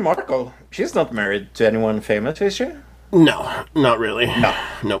 Meghan Markle. She's not married to anyone famous, is she? No, not really.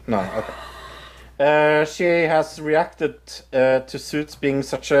 No. Okay. She has reacted to Suits being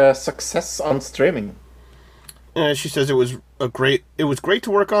such a success on streaming. She says it was great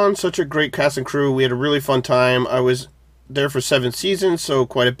to work on, such a great cast and crew. We had a really fun time. I was there for 7 seasons, so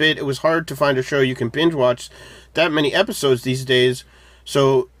quite a bit. It was hard to find a show you can binge watch that many episodes these days,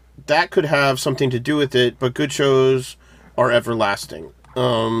 so that could have something to do with it, but good shows are everlasting.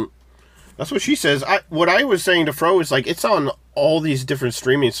 That's what she says. What I was saying to Fro is, like, it's on all these different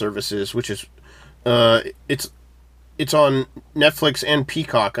streaming services, which is it's on Netflix and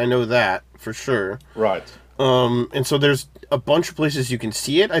Peacock. I know that for sure. Right. And so there's a bunch of places you can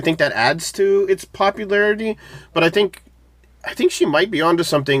see it. I think that adds to its popularity. But I think she might be onto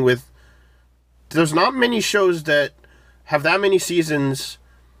something with... There's not many shows that have that many seasons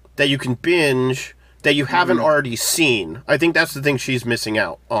that you can binge that you haven't already seen. I think that's the thing she's missing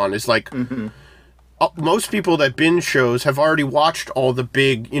out on, is like, most people that binge shows have already watched all the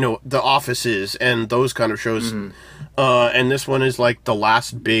big, The Offices and those kind of shows. And this one is like the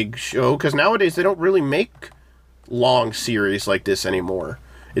last big show, because nowadays they don't really make long series like this anymore.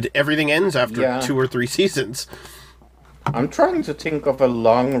 Everything ends after 2 or 3 seasons. I'm trying to think of a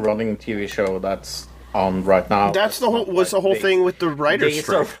long-running TV show that's on right now. That's the whole thing with the writer's Days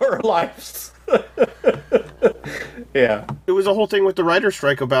strike. of Our Lives. Yeah. It was a whole thing with the writer's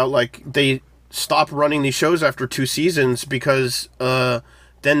strike about, like, they stopped running these shows after 2 seasons because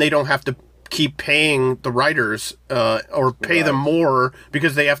then they don't have to keep paying the writers or pay them more,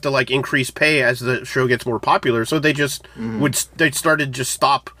 because they have to, like, increase pay as the show gets more popular. So they just they started just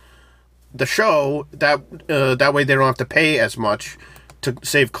stop the show that way they don't have to pay as much to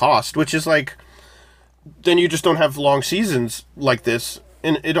save cost, which is like, then you just don't have long seasons like this,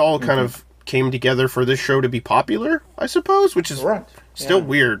 and it all kind of came together for this show to be popular, I suppose, which is still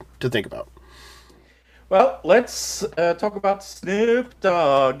weird to think about. Well, let's talk about Snoop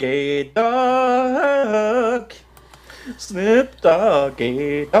Doggy Dogg. Snoop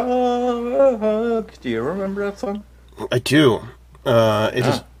Doggy Dogg. Do you remember that song? I do.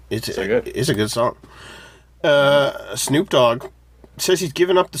 It's a good song. Snoop Dogg says he's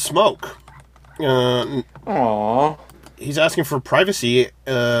given up the smoke. Aww. He's asking for privacy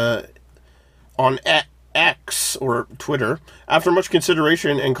on X, or Twitter. After much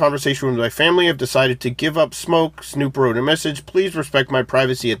consideration and conversation with my family, I've decided to give up smoke. Snoop wrote a message. Please respect my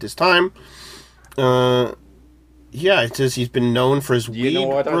privacy at this time. It says he's been known for his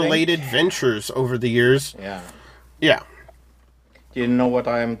weed-related ventures over the years. Yeah. Do you know what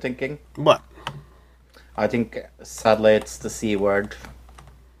I am thinking? What? I think, sadly, it's the C word.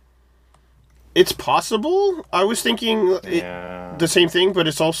 It's possible. I was thinking the same thing, but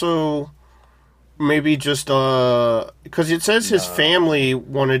it's also maybe just because it says his family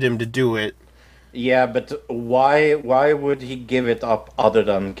wanted him to do it. Yeah, but why would he give it up other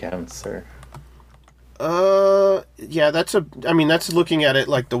than cancer? That's looking at it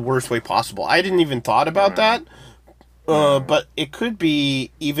like the worst way possible. I didn't even thought about that. But it could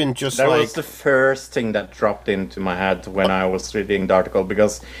be even just that like... was the first thing that dropped into my head when I was reading the article,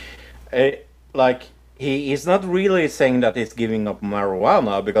 because he's not really saying that he's giving up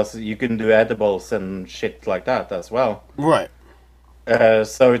marijuana, because you can do edibles and shit like that as well. Right.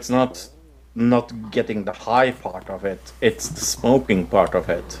 So it's not getting the high part of it, it's the smoking part of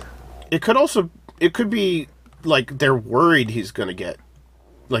it. It could be like they're worried he's gonna get,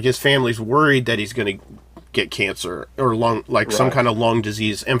 like his family's worried that he's gonna get cancer or some kind of lung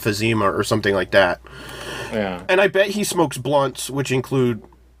disease, emphysema or something like that. Yeah. And I bet he smokes blunts, which include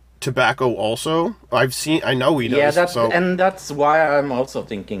tobacco also. I know he does. Yeah, and that's why I'm also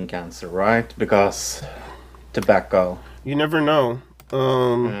thinking cancer, right? Because tobacco. You never know.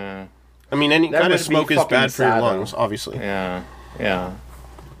 I mean, any kind of smoke is bad for your lungs, obviously. Yeah.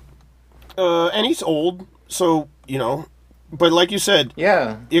 And he's old, so, but like you said,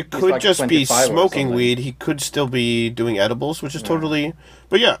 it could like just be smoking weed. He could still be doing edibles, which is totally...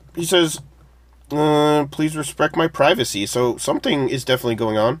 But yeah, he says, please respect my privacy. So something is definitely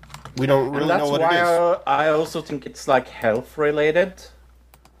going on. We don't really know what it is. That's why I also think it's like health related.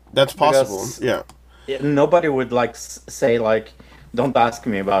 That's possible, yeah. Nobody would say don't ask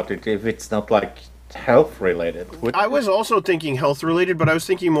me about it if it's not like health related. I was also thinking health related, but I was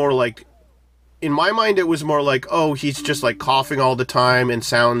thinking more like... In my mind, it was more like, oh, he's just, like, coughing all the time and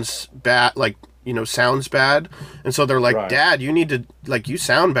sounds bad, sounds bad. And so they're like, Dad, you need to, you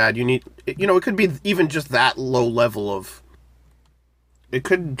sound bad. You need, it could be even just that low level of, it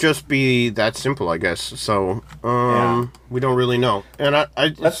could just be that simple, I guess. So, we don't really know. And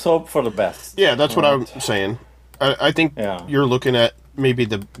let's hope for the best. Yeah, that's what I'm saying. I think you're looking at maybe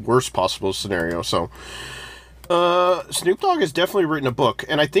the worst possible scenario, so... Snoop Dogg has definitely written a book,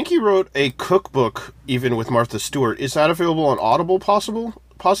 and I think he wrote a cookbook even with Martha Stewart. Is that available on Audible possibly?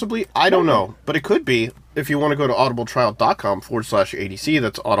 I don't know, but it could be if you want to go to audibletrial.com/ADC.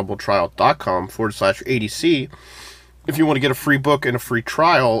 That's audibletrial.com/ADC. If you want to get a free book and a free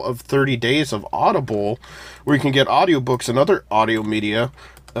trial of 30 days of Audible, where you can get audiobooks and other audio media,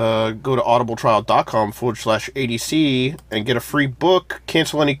 go to audibletrial.com/ADC and get a free book.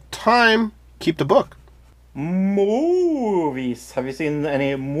 Cancel any time, keep the book. Movies. Have you seen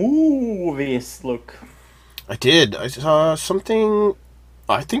any movies, Luke? I did. I saw something...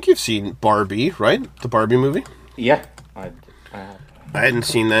 I think you've seen Barbie, right? The Barbie movie? Yeah, I have. I hadn't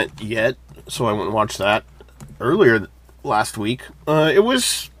seen that yet, so I went and watched that earlier last week. It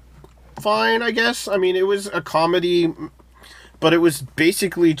was fine, I guess. I mean, it was a comedy, but it was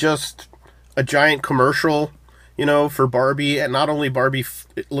basically just a giant commercial, for Barbie, and not only Barbie,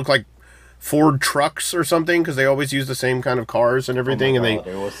 it looked like Ford trucks or something, because they always use the same kind of cars and everything, God, and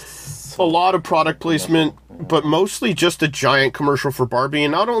it was a lot of product placement, but mostly just a giant commercial for Barbie,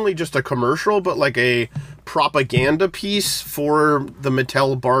 and not only just a commercial, but like a propaganda piece for the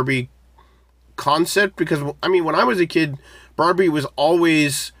Mattel Barbie concept, because, I mean, when I was a kid, Barbie was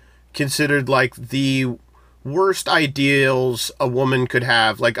always considered like the worst ideals a woman could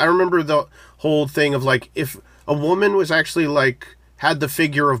have. Like, I remember the whole thing of like, if a woman was actually like had the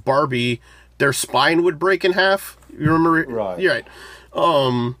figure of Barbie, their spine would break in half. You remember? Right. Yeah, right.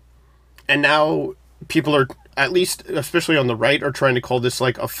 And now people are, at least especially on the right, are trying to call this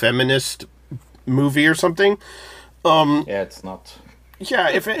like a feminist movie or something. Yeah, it's not. Yeah,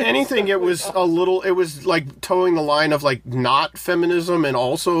 if anything, it was like towing the line of like not feminism and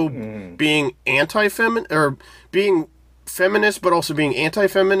also being or being feminist, but also being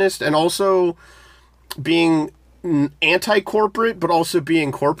anti-feminist, and also being anti-corporate, but also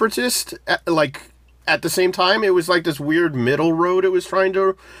being corporatist, at the same time. It was like this weird middle road it was trying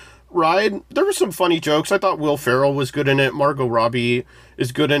to ride. There were some funny jokes. I thought Will Ferrell was good in it. Margot Robbie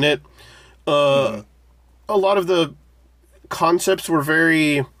is good in it. A lot of the concepts were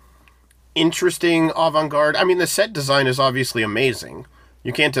very interesting, avant-garde. I mean, the set design is obviously amazing.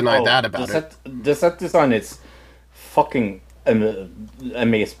 You can't deny that about it. The set design is fucking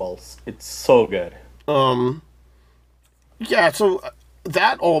amazeballs. It's so good. Yeah, so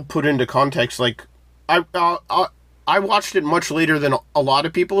that all put into context, like, I watched it much later than a lot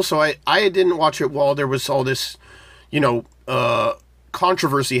of people, so I didn't watch it while there was all this,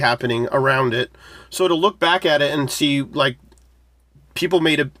 controversy happening around it. So to look back at it and see, like,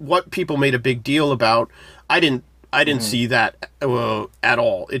 what people made a big deal about, I didn't see that at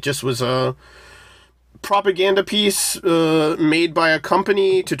all. It just was a propaganda piece made by a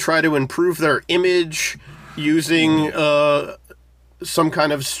company to try to improve their image using some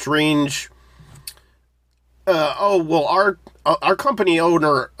kind of strange. Our company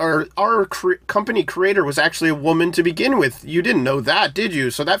owner, or our company creator, was actually a woman to begin with. You didn't know that, did you?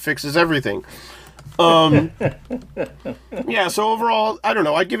 So that fixes everything. Yeah, so overall, I don't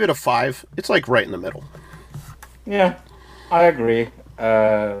know, I'd give it a 5. It's like right in the middle. Yeah, I agree.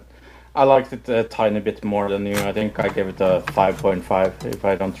 I liked it a tiny bit more than you. I think I gave it a 5.5, if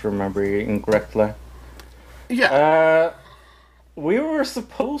I don't remember incorrectly. Yeah. We were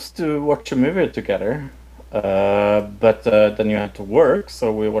supposed to watch a movie together, but then you had to work,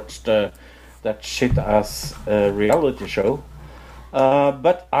 so we watched that shit-ass reality show.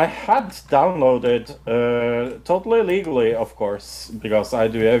 But I had downloaded, totally legally, of course, because I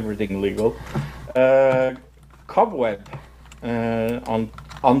do everything legal, Cobweb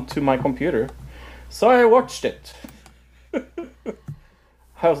onto my computer. So I watched it.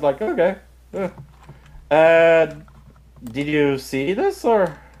 I was like, okay. Did you see this,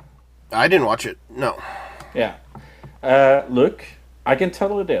 or? I didn't watch it, no. Yeah. Look, I can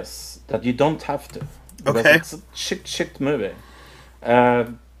tell you this, that you don't have to. Because Okay. it's a shit movie.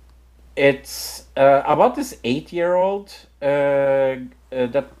 It's about this 8-year-old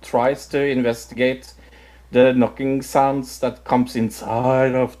that tries to investigate the knocking sounds that comes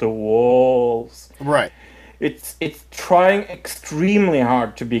inside of the walls. Right. It's trying extremely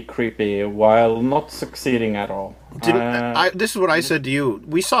hard to be creepy while not succeeding at all. This is what I said to you.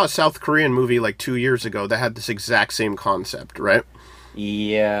 We saw a South Korean movie like 2 years ago that had this exact same concept, right?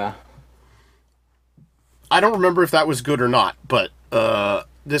 Yeah. I don't remember if that was good or not, but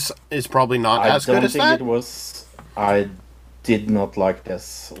this is probably not as good as that. I don't think it was. I did not like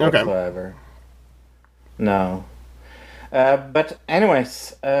this whatsoever. No. But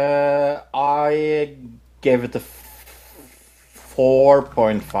anyways, I gave it a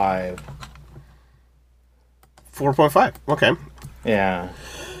 4.5. 4.5. Okay. Yeah.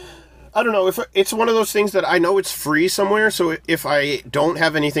 I don't know if it's one of those things that I know it's free somewhere, so if I don't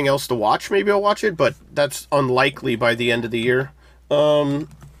have anything else to watch, maybe I'll watch it, but that's unlikely by the end of the year.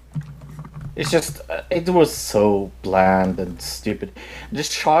 It's just, it was so bland and stupid. The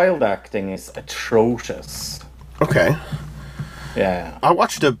child acting is atrocious. Okay. Yeah. I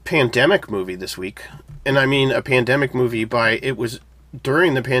watched a pandemic movie this week, and I mean a pandemic movie it was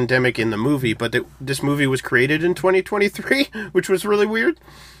during the pandemic in the movie, but this movie was created in 2023, which was really weird.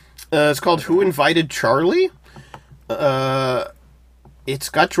 It's called Who Invited Charlie? It's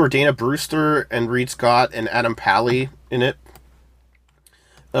got Jordana Brewster and Reed Scott and Adam Pally in it.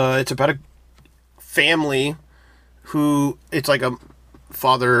 It's about a family who, it's like a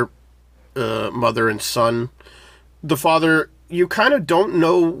father, mother, and son. The father, you kind of don't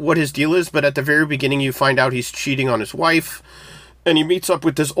know what his deal is, but at the very beginning you find out he's cheating on his wife. and he meets up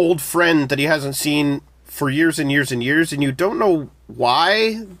with this old friend that he hasn't seen for years and years and years, and you don't know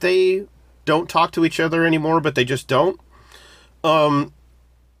why they don't talk to each other anymore, but they just don't.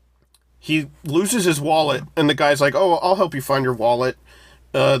 He loses his wallet, and the guy's like, oh, I'll help you find your wallet.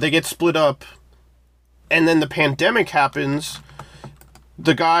 They get split up, and then the pandemic happens.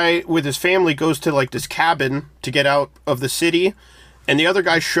 The guy with his family goes to, like, this cabin to get out of the city, and the other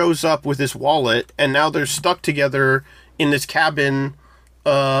guy shows up with his wallet, and now they're stuck together in this cabin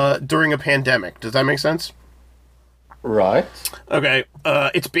during a pandemic. Does that make sense? Right. Okay.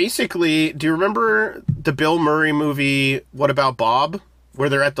 It's basically, do you remember the Bill Murray movie, What About Bob? Where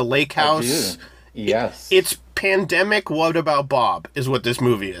they're at the lake house? I do. Yes. It's pandemic What About Bob is what this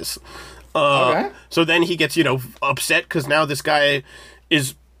movie is. Okay. So then he gets, upset because now this guy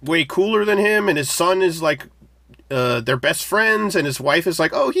is way cooler than him, and his son is like, they're best friends, and his wife is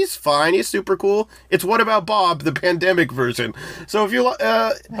like, oh, he's fine, he's super cool. It's What About Bob, the pandemic version. So if you,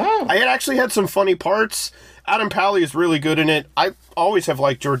 I had actually had some funny parts. Adam Pally is really good in it. I always have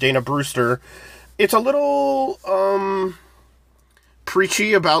liked Jordana Brewster. It's a little,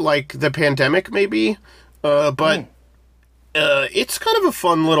 preachy about, like, the pandemic, maybe, but it's kind of a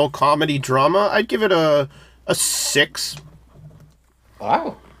fun little comedy drama. I'd give it a 6.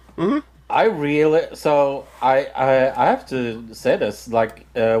 Wow. Mm-hmm. I have to say this, like,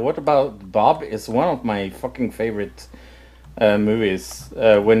 What About Bob is one of my fucking favorite movies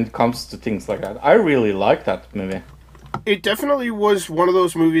when it comes to things like that. I really like that movie. It definitely was one of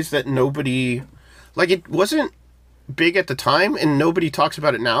those movies that nobody, like, it wasn't big at the time, and nobody talks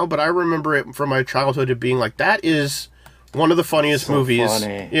about it now, but I remember it from my childhood of being like, that is one of the funniest movies.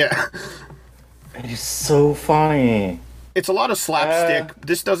 Funny. Yeah. It is so funny. It's a lot of slapstick.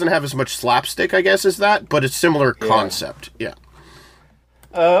 This doesn't have as much slapstick, I guess, as that, but it's similar concept. Yeah.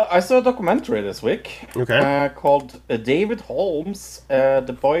 I saw a documentary this week. Okay. Called David Holmes,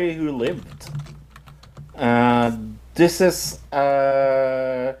 The Boy Who Lived. This is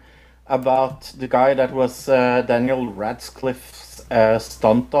about the guy that was Daniel Radcliffe's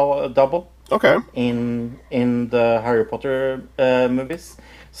stunt double. Okay. In the Harry Potter movies.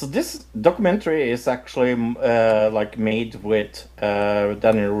 So this documentary is actually like made with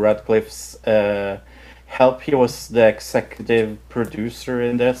Daniel Radcliffe's help. He was the executive producer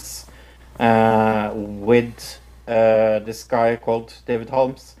in this with this guy called David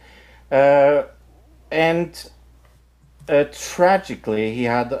Holmes. And tragically, he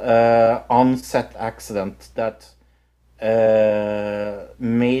had an on-set accident that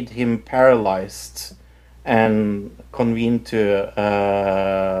made him paralyzed and convened to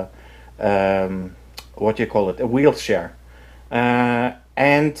what do you call it, a wheelchair, but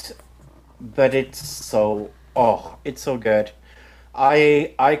it's so good.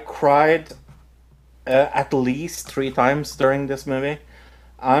 I cried at least 3 times during this movie.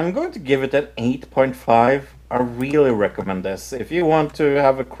 I'm going to give it an 8.5. I really recommend this if you want to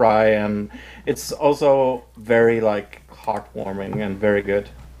have a cry, and it's also very, like, heartwarming and very good.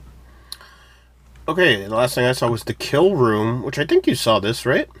 Okay, the last thing I saw was The Kill Room, which I think you saw this,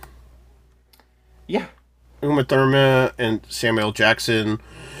 right? Yeah. Uma Thurman and Samuel Jackson.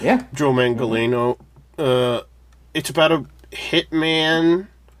 Yeah. Joe Manganiello. It's about a hitman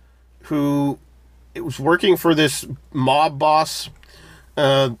who was working for this mob boss.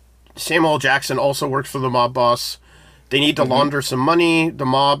 Samuel Jackson also works for the mob boss. They need to launder some money, the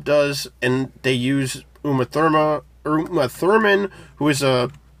mob does, and they use Uma Thurman, who is a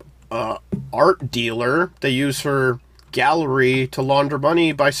art dealer. They use her gallery to launder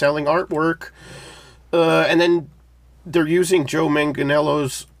money by selling artwork. And then they're using Joe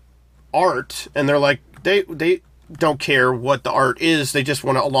Manganiello's art, and they're like, they don't care what the art is, they just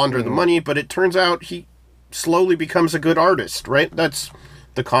want to launder the money, but it turns out he slowly becomes a good artist, right? That's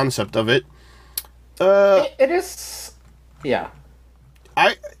the concept of it. It is, yeah.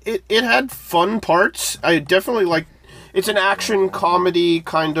 It had fun parts. I definitely like. It's an action comedy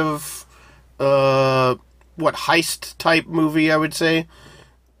kind of heist type movie, I would say.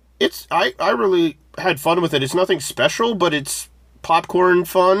 I really had fun with it. It's nothing special, but it's popcorn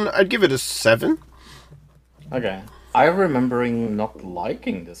fun. I'd give it a 7. Okay. I'm remembering not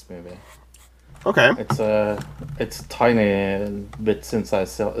liking this movie. Okay. It's a tiny bit since I've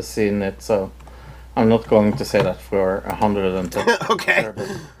seen it, so I'm not going to say that for 110. Okay.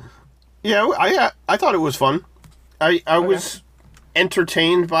 Yeah, I thought it was fun. I was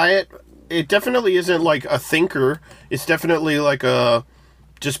entertained by it. It definitely isn't like a thinker. It's definitely like a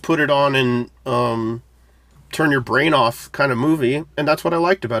just put it on and turn your brain off kind of movie, and that's what I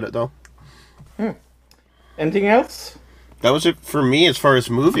liked about it, though. Anything else? That was it for me as far as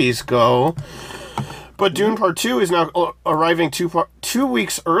movies go. But Dune Part 2 is now arriving 2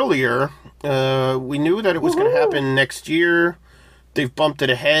 weeks earlier. We knew that it was going to happen next year. They've bumped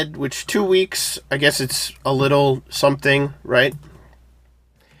it ahead, which 2 weeks, I guess it's a little something, right?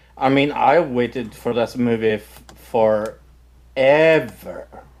 I mean, I waited for this movie forever.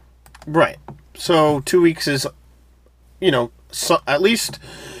 Right. So 2 weeks is, at least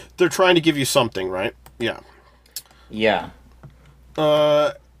they're trying to give you something, right? Yeah. Yeah.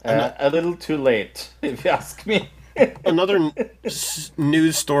 A little too late, if you ask me. Another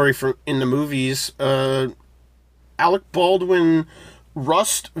news story in the movies. Alec Baldwin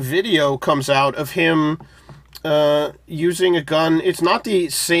Rust video comes out of him using a gun. It's not the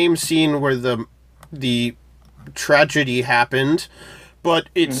same scene where the tragedy happened, but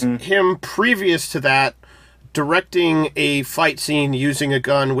it's him previous to that directing a fight scene using a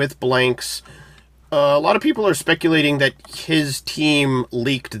gun with blanks. A lot of people are speculating that his team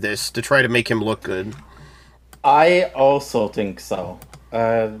leaked this to try to make him look good. I also think so.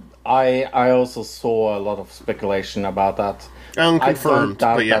 I also saw a lot of speculation about that. Unconfirmed,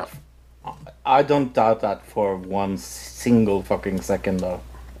 but yeah. I don't doubt that for one single fucking second, though.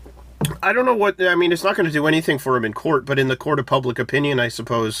 I don't know what... I mean, it's not going to do anything for him in court, but in the court of public opinion, I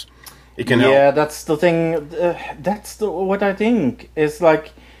suppose it can help. Yeah, that's the thing. What I think. Is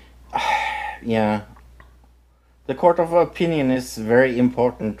like... Yeah. The court of opinion is very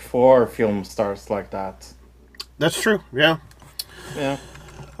important for film stars like that. That's true, yeah. Yeah.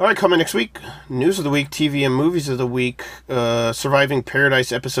 All right, coming next week, News of the Week, TV and Movies of the Week. Surviving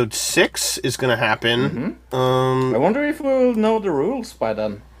Paradise Episode 6 is going to happen. I wonder if we'll know the rules by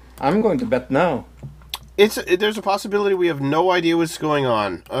then. I'm going to bet no. There's a possibility we have no idea what's going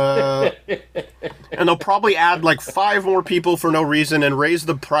on. And they'll probably add like 5 more people for no reason and raise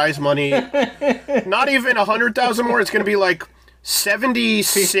the prize money. Not even 100,000 more. It's going to be like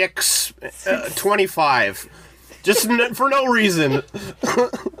 76, 25. Just for no reason.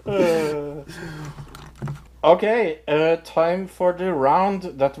 Okay, time for the round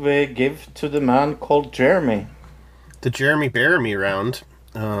that we give to the man called Jeremy. The Jeremy Bearimy round.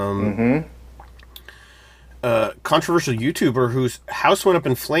 Controversial YouTuber whose house went up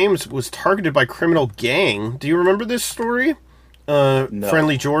in flames was targeted by criminal gang. Do you remember this story? No.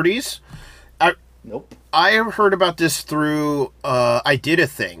 Friendly Jordies? Nope. I heard about this through I Did a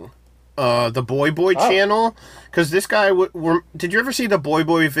Thing. The Boy channel. Because this guy... did you ever see the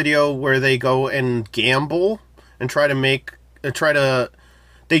Boy video where they go and gamble and try to make... They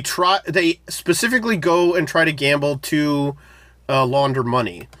specifically go and try to gamble to launder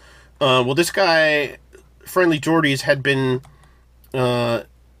money. Well, this guy, Friendly Jordies, had been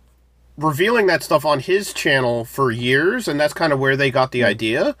revealing that stuff on his channel for years, and that's kind of where they got the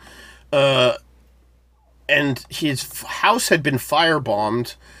idea. And his house had been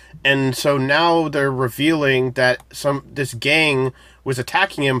firebombed, and so now they're revealing that this gang was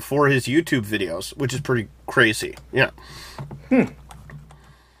attacking him for his YouTube videos, which is pretty crazy. Yeah.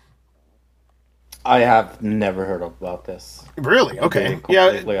 I have never heard about this. Really? Okay.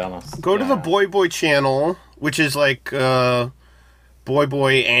 Completely honest. Go to the Boy channel, which is like Boy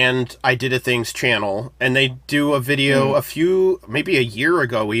and I Did a Thing's channel, and they do a video maybe a year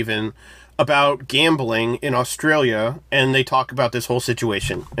ago even, about gambling in Australia, and they talk about this whole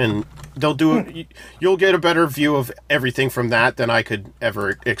situation, and they'll do you'll get a better view of everything from that than I could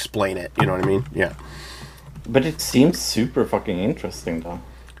ever explain it. You know what I mean? Yeah. But it seems super fucking interesting, though.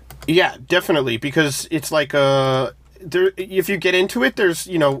 Yeah, definitely, because it's like if you get into it, there's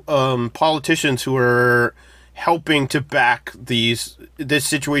politicians who are helping to back this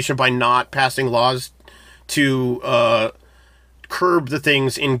situation by not passing laws to curb the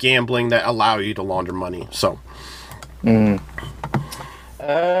things in gambling that allow you to launder money. So,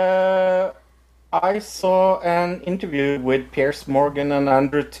 I saw an interview with Piers Morgan and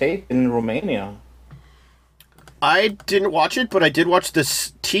Andrew Tate in Romania. I didn't watch it, but I did watch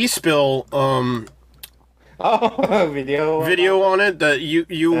this tea spill video on it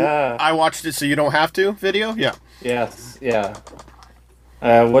that I watched it so you don't have to video. Yeah. Yes. Yeah.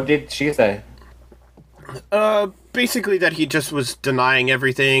 What did she say? Basically that he just was denying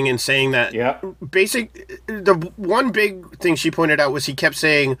everything and saying that. Yeah. The one big thing she pointed out was he kept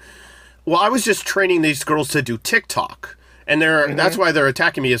saying, "Well, I was just training these girls to do TikTok, and that's why they're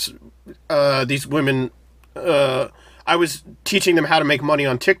attacking me. Is these women." I was teaching them how to make money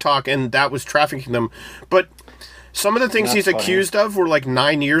on TikTok, and that was trafficking them. But some of the things he's accused of were like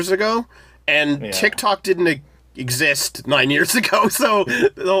 9 years ago, and TikTok didn't exist 9 years ago, so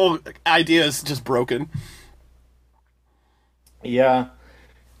the whole idea is just broken. Yeah,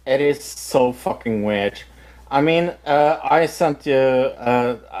 it is so fucking weird. I mean, I sent you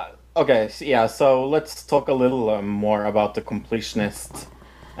Okay, so let's talk a little more about the completionist.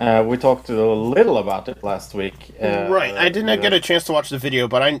 We talked a little about it last week. Right. I did not get a chance to watch the video,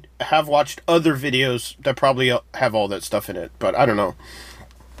 but I have watched other videos that probably have all that stuff in it. But I don't know.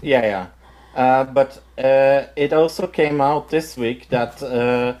 Yeah. But it also came out this week that,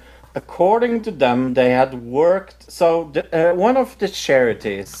 according to them, they had worked. So one of the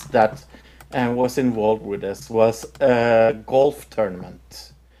charities that was involved with this was a golf tournament.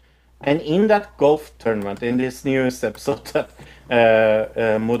 And in that golf tournament, in this newest episode that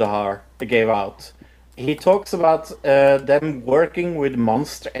Mudahar gave out, he talks about them working with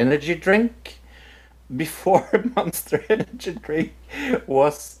Monster Energy drink before Monster Energy drink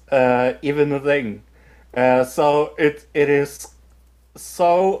was even a thing. So it is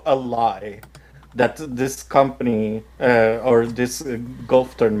so a lie that this company or this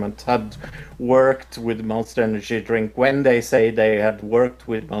golf tournament had worked with Monster Energy drink when they say they had worked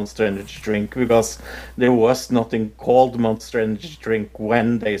with Monster Energy drink, because there was nothing called Monster Energy drink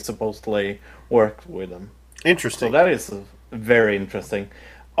when they supposedly worked with them. Interesting. So that is very interesting.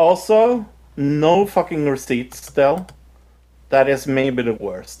 Also, no fucking receipts still. That is maybe the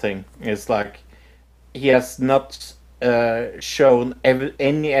worst thing. It's like he has not shown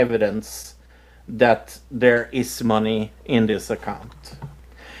any evidence that there is money in this account.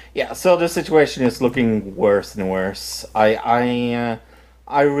 Yeah, so the situation is looking worse and worse. I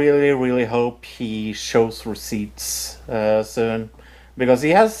really hope he shows receipts soon, because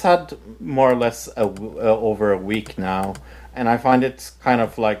he has had more or less over a week now, and I find it kind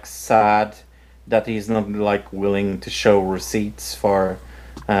of like sad that he's not like willing to show receipts for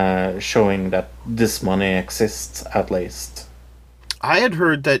showing that this money exists at least. I had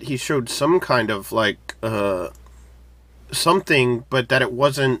heard that he showed some kind of like something, but that it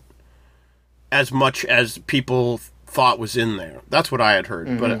wasn't as much as people thought was in there. That's what I had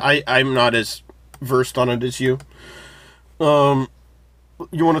heard, but I'm not as versed on it as you. You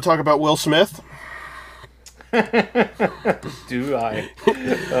want to talk about Will Smith? Do I?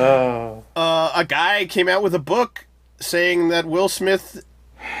 A guy came out with a book saying that Will Smith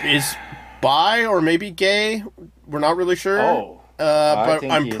is bi or maybe gay. We're not really sure. Oh. But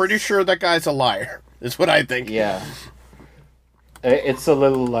I'm pretty sure that guy's a liar, is what I think. Yeah. It's a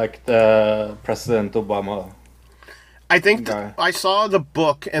little like the President Obama. I think I saw the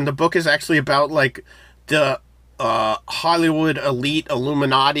book, and the book is actually about, like, the Hollywood elite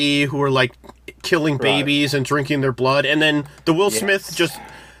Illuminati who are, like, killing babies and drinking their blood, and then the Will Smith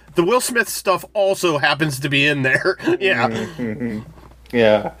the Will Smith stuff also happens to be in there. Yeah. Mm-hmm.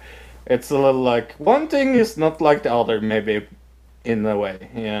 Yeah. It's a little like, one thing is not like the other, maybe. In a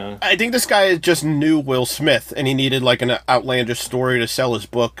way, yeah. I think this guy just knew Will Smith, and he needed, like, an outlandish story to sell his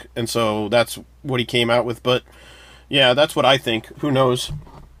book, and so that's what he came out with. But, yeah, that's what I think. Who knows?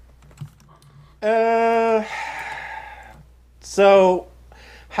 So,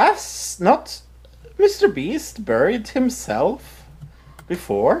 has not Mr. Beast buried himself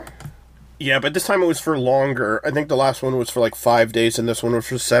before? Yeah, but this time it was for longer. I think the last one was for, like, 5 days, and this one was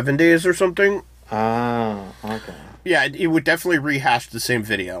for 7 days or something. Ah, okay. Yeah, it would definitely rehash the same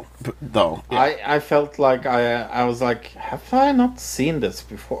video, though. Yeah. I felt like I was like, have I not seen this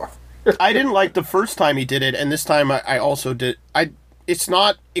before? I didn't like the first time he did it, and this time I also did. It's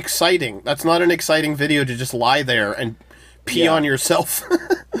not exciting. That's not an exciting video to just lie there and pee on yourself.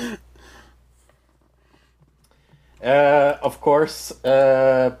 Of course,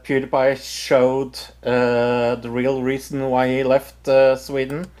 PewDiePie showed the real reason why he left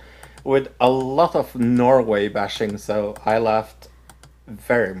Sweden, with a lot of Norway bashing, so I laughed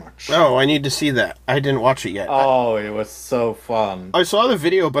very much. Oh, I need to see that. I didn't watch it yet. Oh, it was so fun. I saw the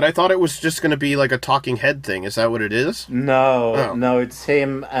video, but I thought it was just going to be like a talking head thing. Is that what it is? No, it's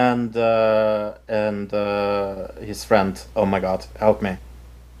him and his friend. Oh my god, help me.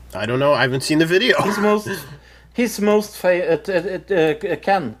 I don't know. I haven't seen the video. His most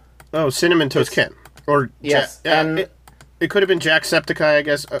Ken. Oh, Cinnamon Toast Ken. Or yes, and it could have been Jacksepticeye, I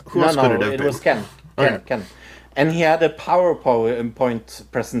guess. Who else could it have been? It was Ken. Ken. And he had a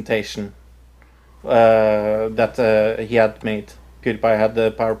PowerPoint presentation that he had made. PewDiePie had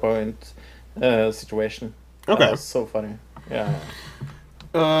the PowerPoint situation. Okay. That was so funny. Yeah.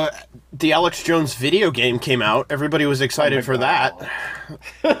 The Alex Jones video game came out. Everybody was excited for that.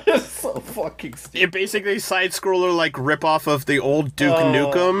 So fucking stupid. It basically side-scroller, like, rip-off of the old Duke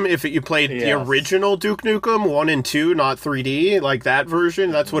Nukem. If you played the original Duke Nukem, 1 and 2, not 3D, like that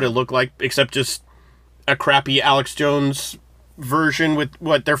version, that's what it looked like, except just a crappy Alex Jones version with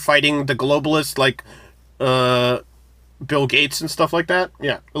what they're fighting the globalists, like Bill Gates and stuff like that.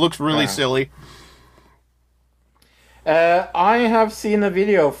 Yeah, it looks really silly. I have seen a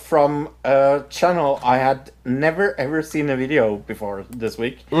video from a channel I had never ever seen a video before this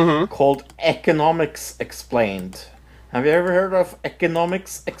week called Economics Explained. Have you ever heard of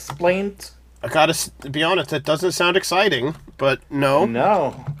Economics Explained? I gotta be honest, that doesn't sound exciting, but no.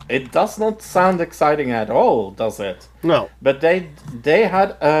 No, it does not sound exciting at all, does it? No. But they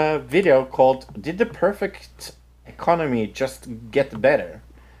had a video called "Did the Perfect Economy Just Get Better?"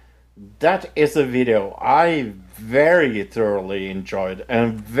 That is a video I very thoroughly enjoyed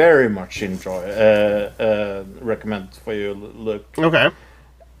and very much recommend for you look. Okay.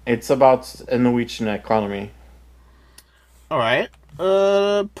 It's about a Norwegian economy. Alright.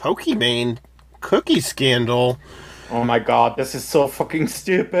 Pokimane cookie scandal. Oh my god, this is so fucking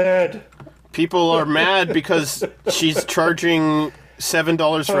stupid. People are mad because she's charging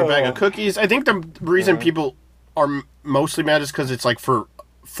 $7 for a bag of cookies. I think the reason people are mostly mad is because it's like for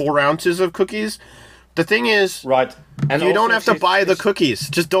 4 ounces of cookies. The thing is, right, and you don't have to buy the cookies.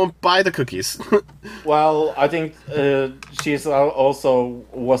 Just don't buy the cookies. Well, I think she's also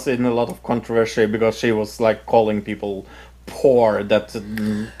was in a lot of controversy because she was like calling people poor that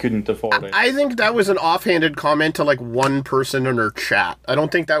couldn't afford it. I think that was an offhanded comment to like one person in her chat. I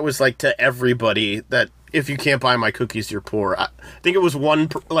don't think that was like to everybody that if you can't buy my cookies, you're poor. I think it was one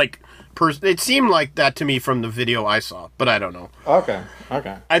person. It seemed like that to me from the video I saw, but I don't know. Okay.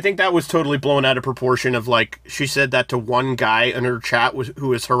 I think that was totally blown out of proportion of like, she said that to one guy in her chat who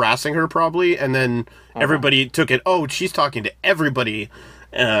was harassing her probably, and then everybody took it, oh, she's talking to everybody.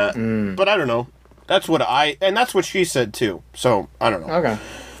 But I don't know. That's what she said too. So, I don't know. Okay.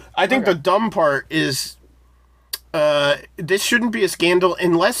 I think the dumb part is, this shouldn't be a scandal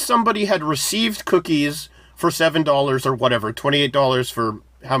unless somebody had received cookies for $7 or whatever, $28 for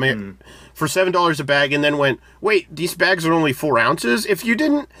how many, for $7 a bag, and then went, wait, these bags are only 4 ounces? If you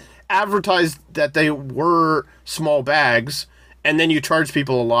didn't advertise that they were small bags, and then you charge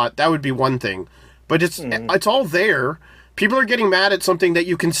people a lot, that would be one thing. But it's all there. People are getting mad at something that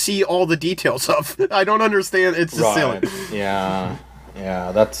you can see all the details of. I don't understand. It's just silly. Yeah,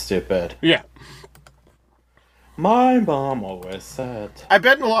 that's stupid. Yeah. My mom always said. I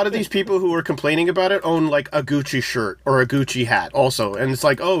bet a lot of these people who are complaining about it own like a Gucci shirt or a Gucci hat also. And it's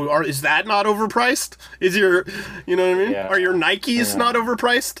like, oh, is that not overpriced? Is your, you know what I mean? Yeah. Are your Nikes not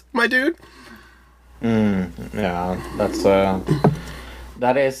overpriced, my dude? Yeah,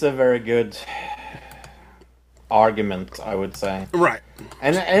 that is a very good argument, I would say. Right.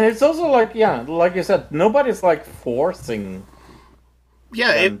 And it's also like, like you said, nobody's like forcing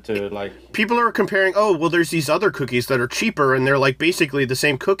them to like. People are comparing, oh, well, there's these other cookies that are cheaper, and they're like basically the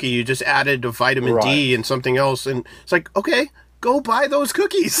same cookie. You just added a vitamin D and something else, and it's like, okay, go buy those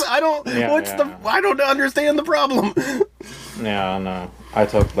cookies. I don't understand the problem. Yeah, no, I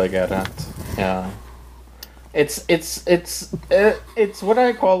totally get that. Yeah. It's what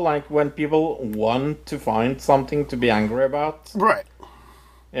I call like when people want to find something to be angry about. Right.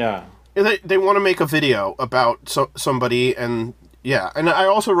 Yeah. They want to make a video about somebody, and and I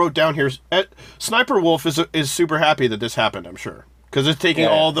also wrote down here, Sniper Wolf is super happy that this happened, I'm sure. Because it's taking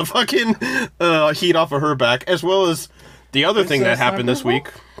all the fucking heat off of her back, as well as the other thing that happened this week.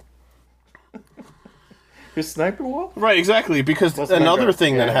 Who's Sniper Wolf? Right, exactly, because another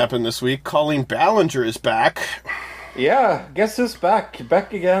thing that happened this week, Colleen Ballinger is back. Yeah, guess who's back?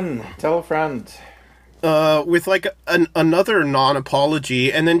 Back again. Tell a friend. With like another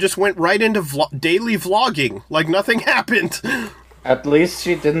non-apology, and then just went right into daily vlogging, like nothing happened. At least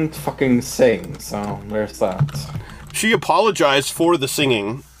she didn't fucking sing, so there's that. She apologized for the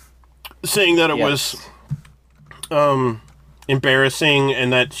singing, saying that it was embarrassing,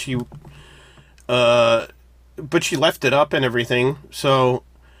 and that she but she left it up and everything. So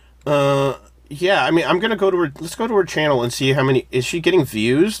yeah, I mean, I'm gonna let's go to her channel and see how many is she getting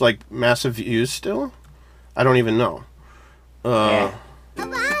views, like massive views still. I don't even know. Oh,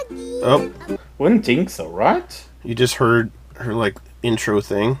 wouldn't think so, right? You just heard her like intro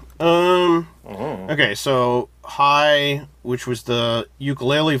thing. Okay, so Hi, which was the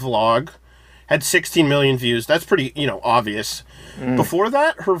ukulele vlog, had 16 million views. That's pretty, obvious. Before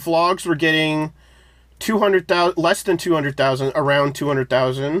that, her vlogs were getting 200,000, less than 200,000, around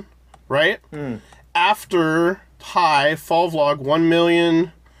 200,000, right? After Hi, fall vlog 1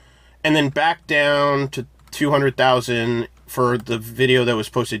 million, and then back down to 200,000 for the video that was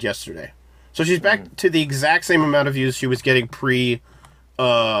posted yesterday. So she's back to the exact same amount of views she was getting pre-scandal,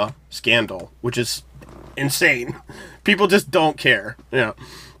 which is insane. People just don't care. Yeah.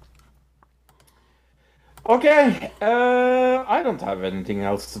 Okay, I don't have anything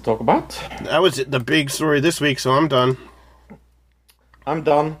else to talk about. That was the big story this week, so I'm done. I'm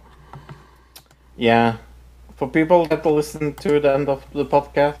done. Yeah. for people that listen to the end of the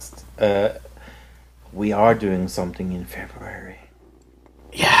podcast, we are doing something in February.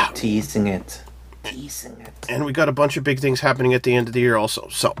 Yeah. Teasing it. And we got a bunch of big things happening at the end of the year also.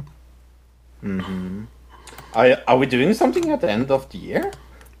 So. Are we doing something at the end of the year?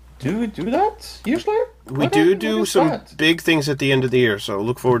 Do we do that usually? We do some big things at the end of the year, so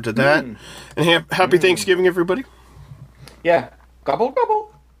look forward to that. And happy Thanksgiving, everybody. Yeah. Gobble,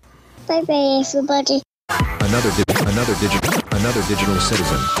 gobble. Bye-bye, everybody. Another digital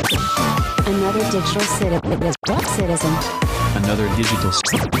citizen. Another digital citizen. Another digital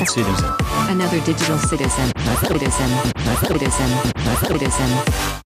citizen. Another digital citizen.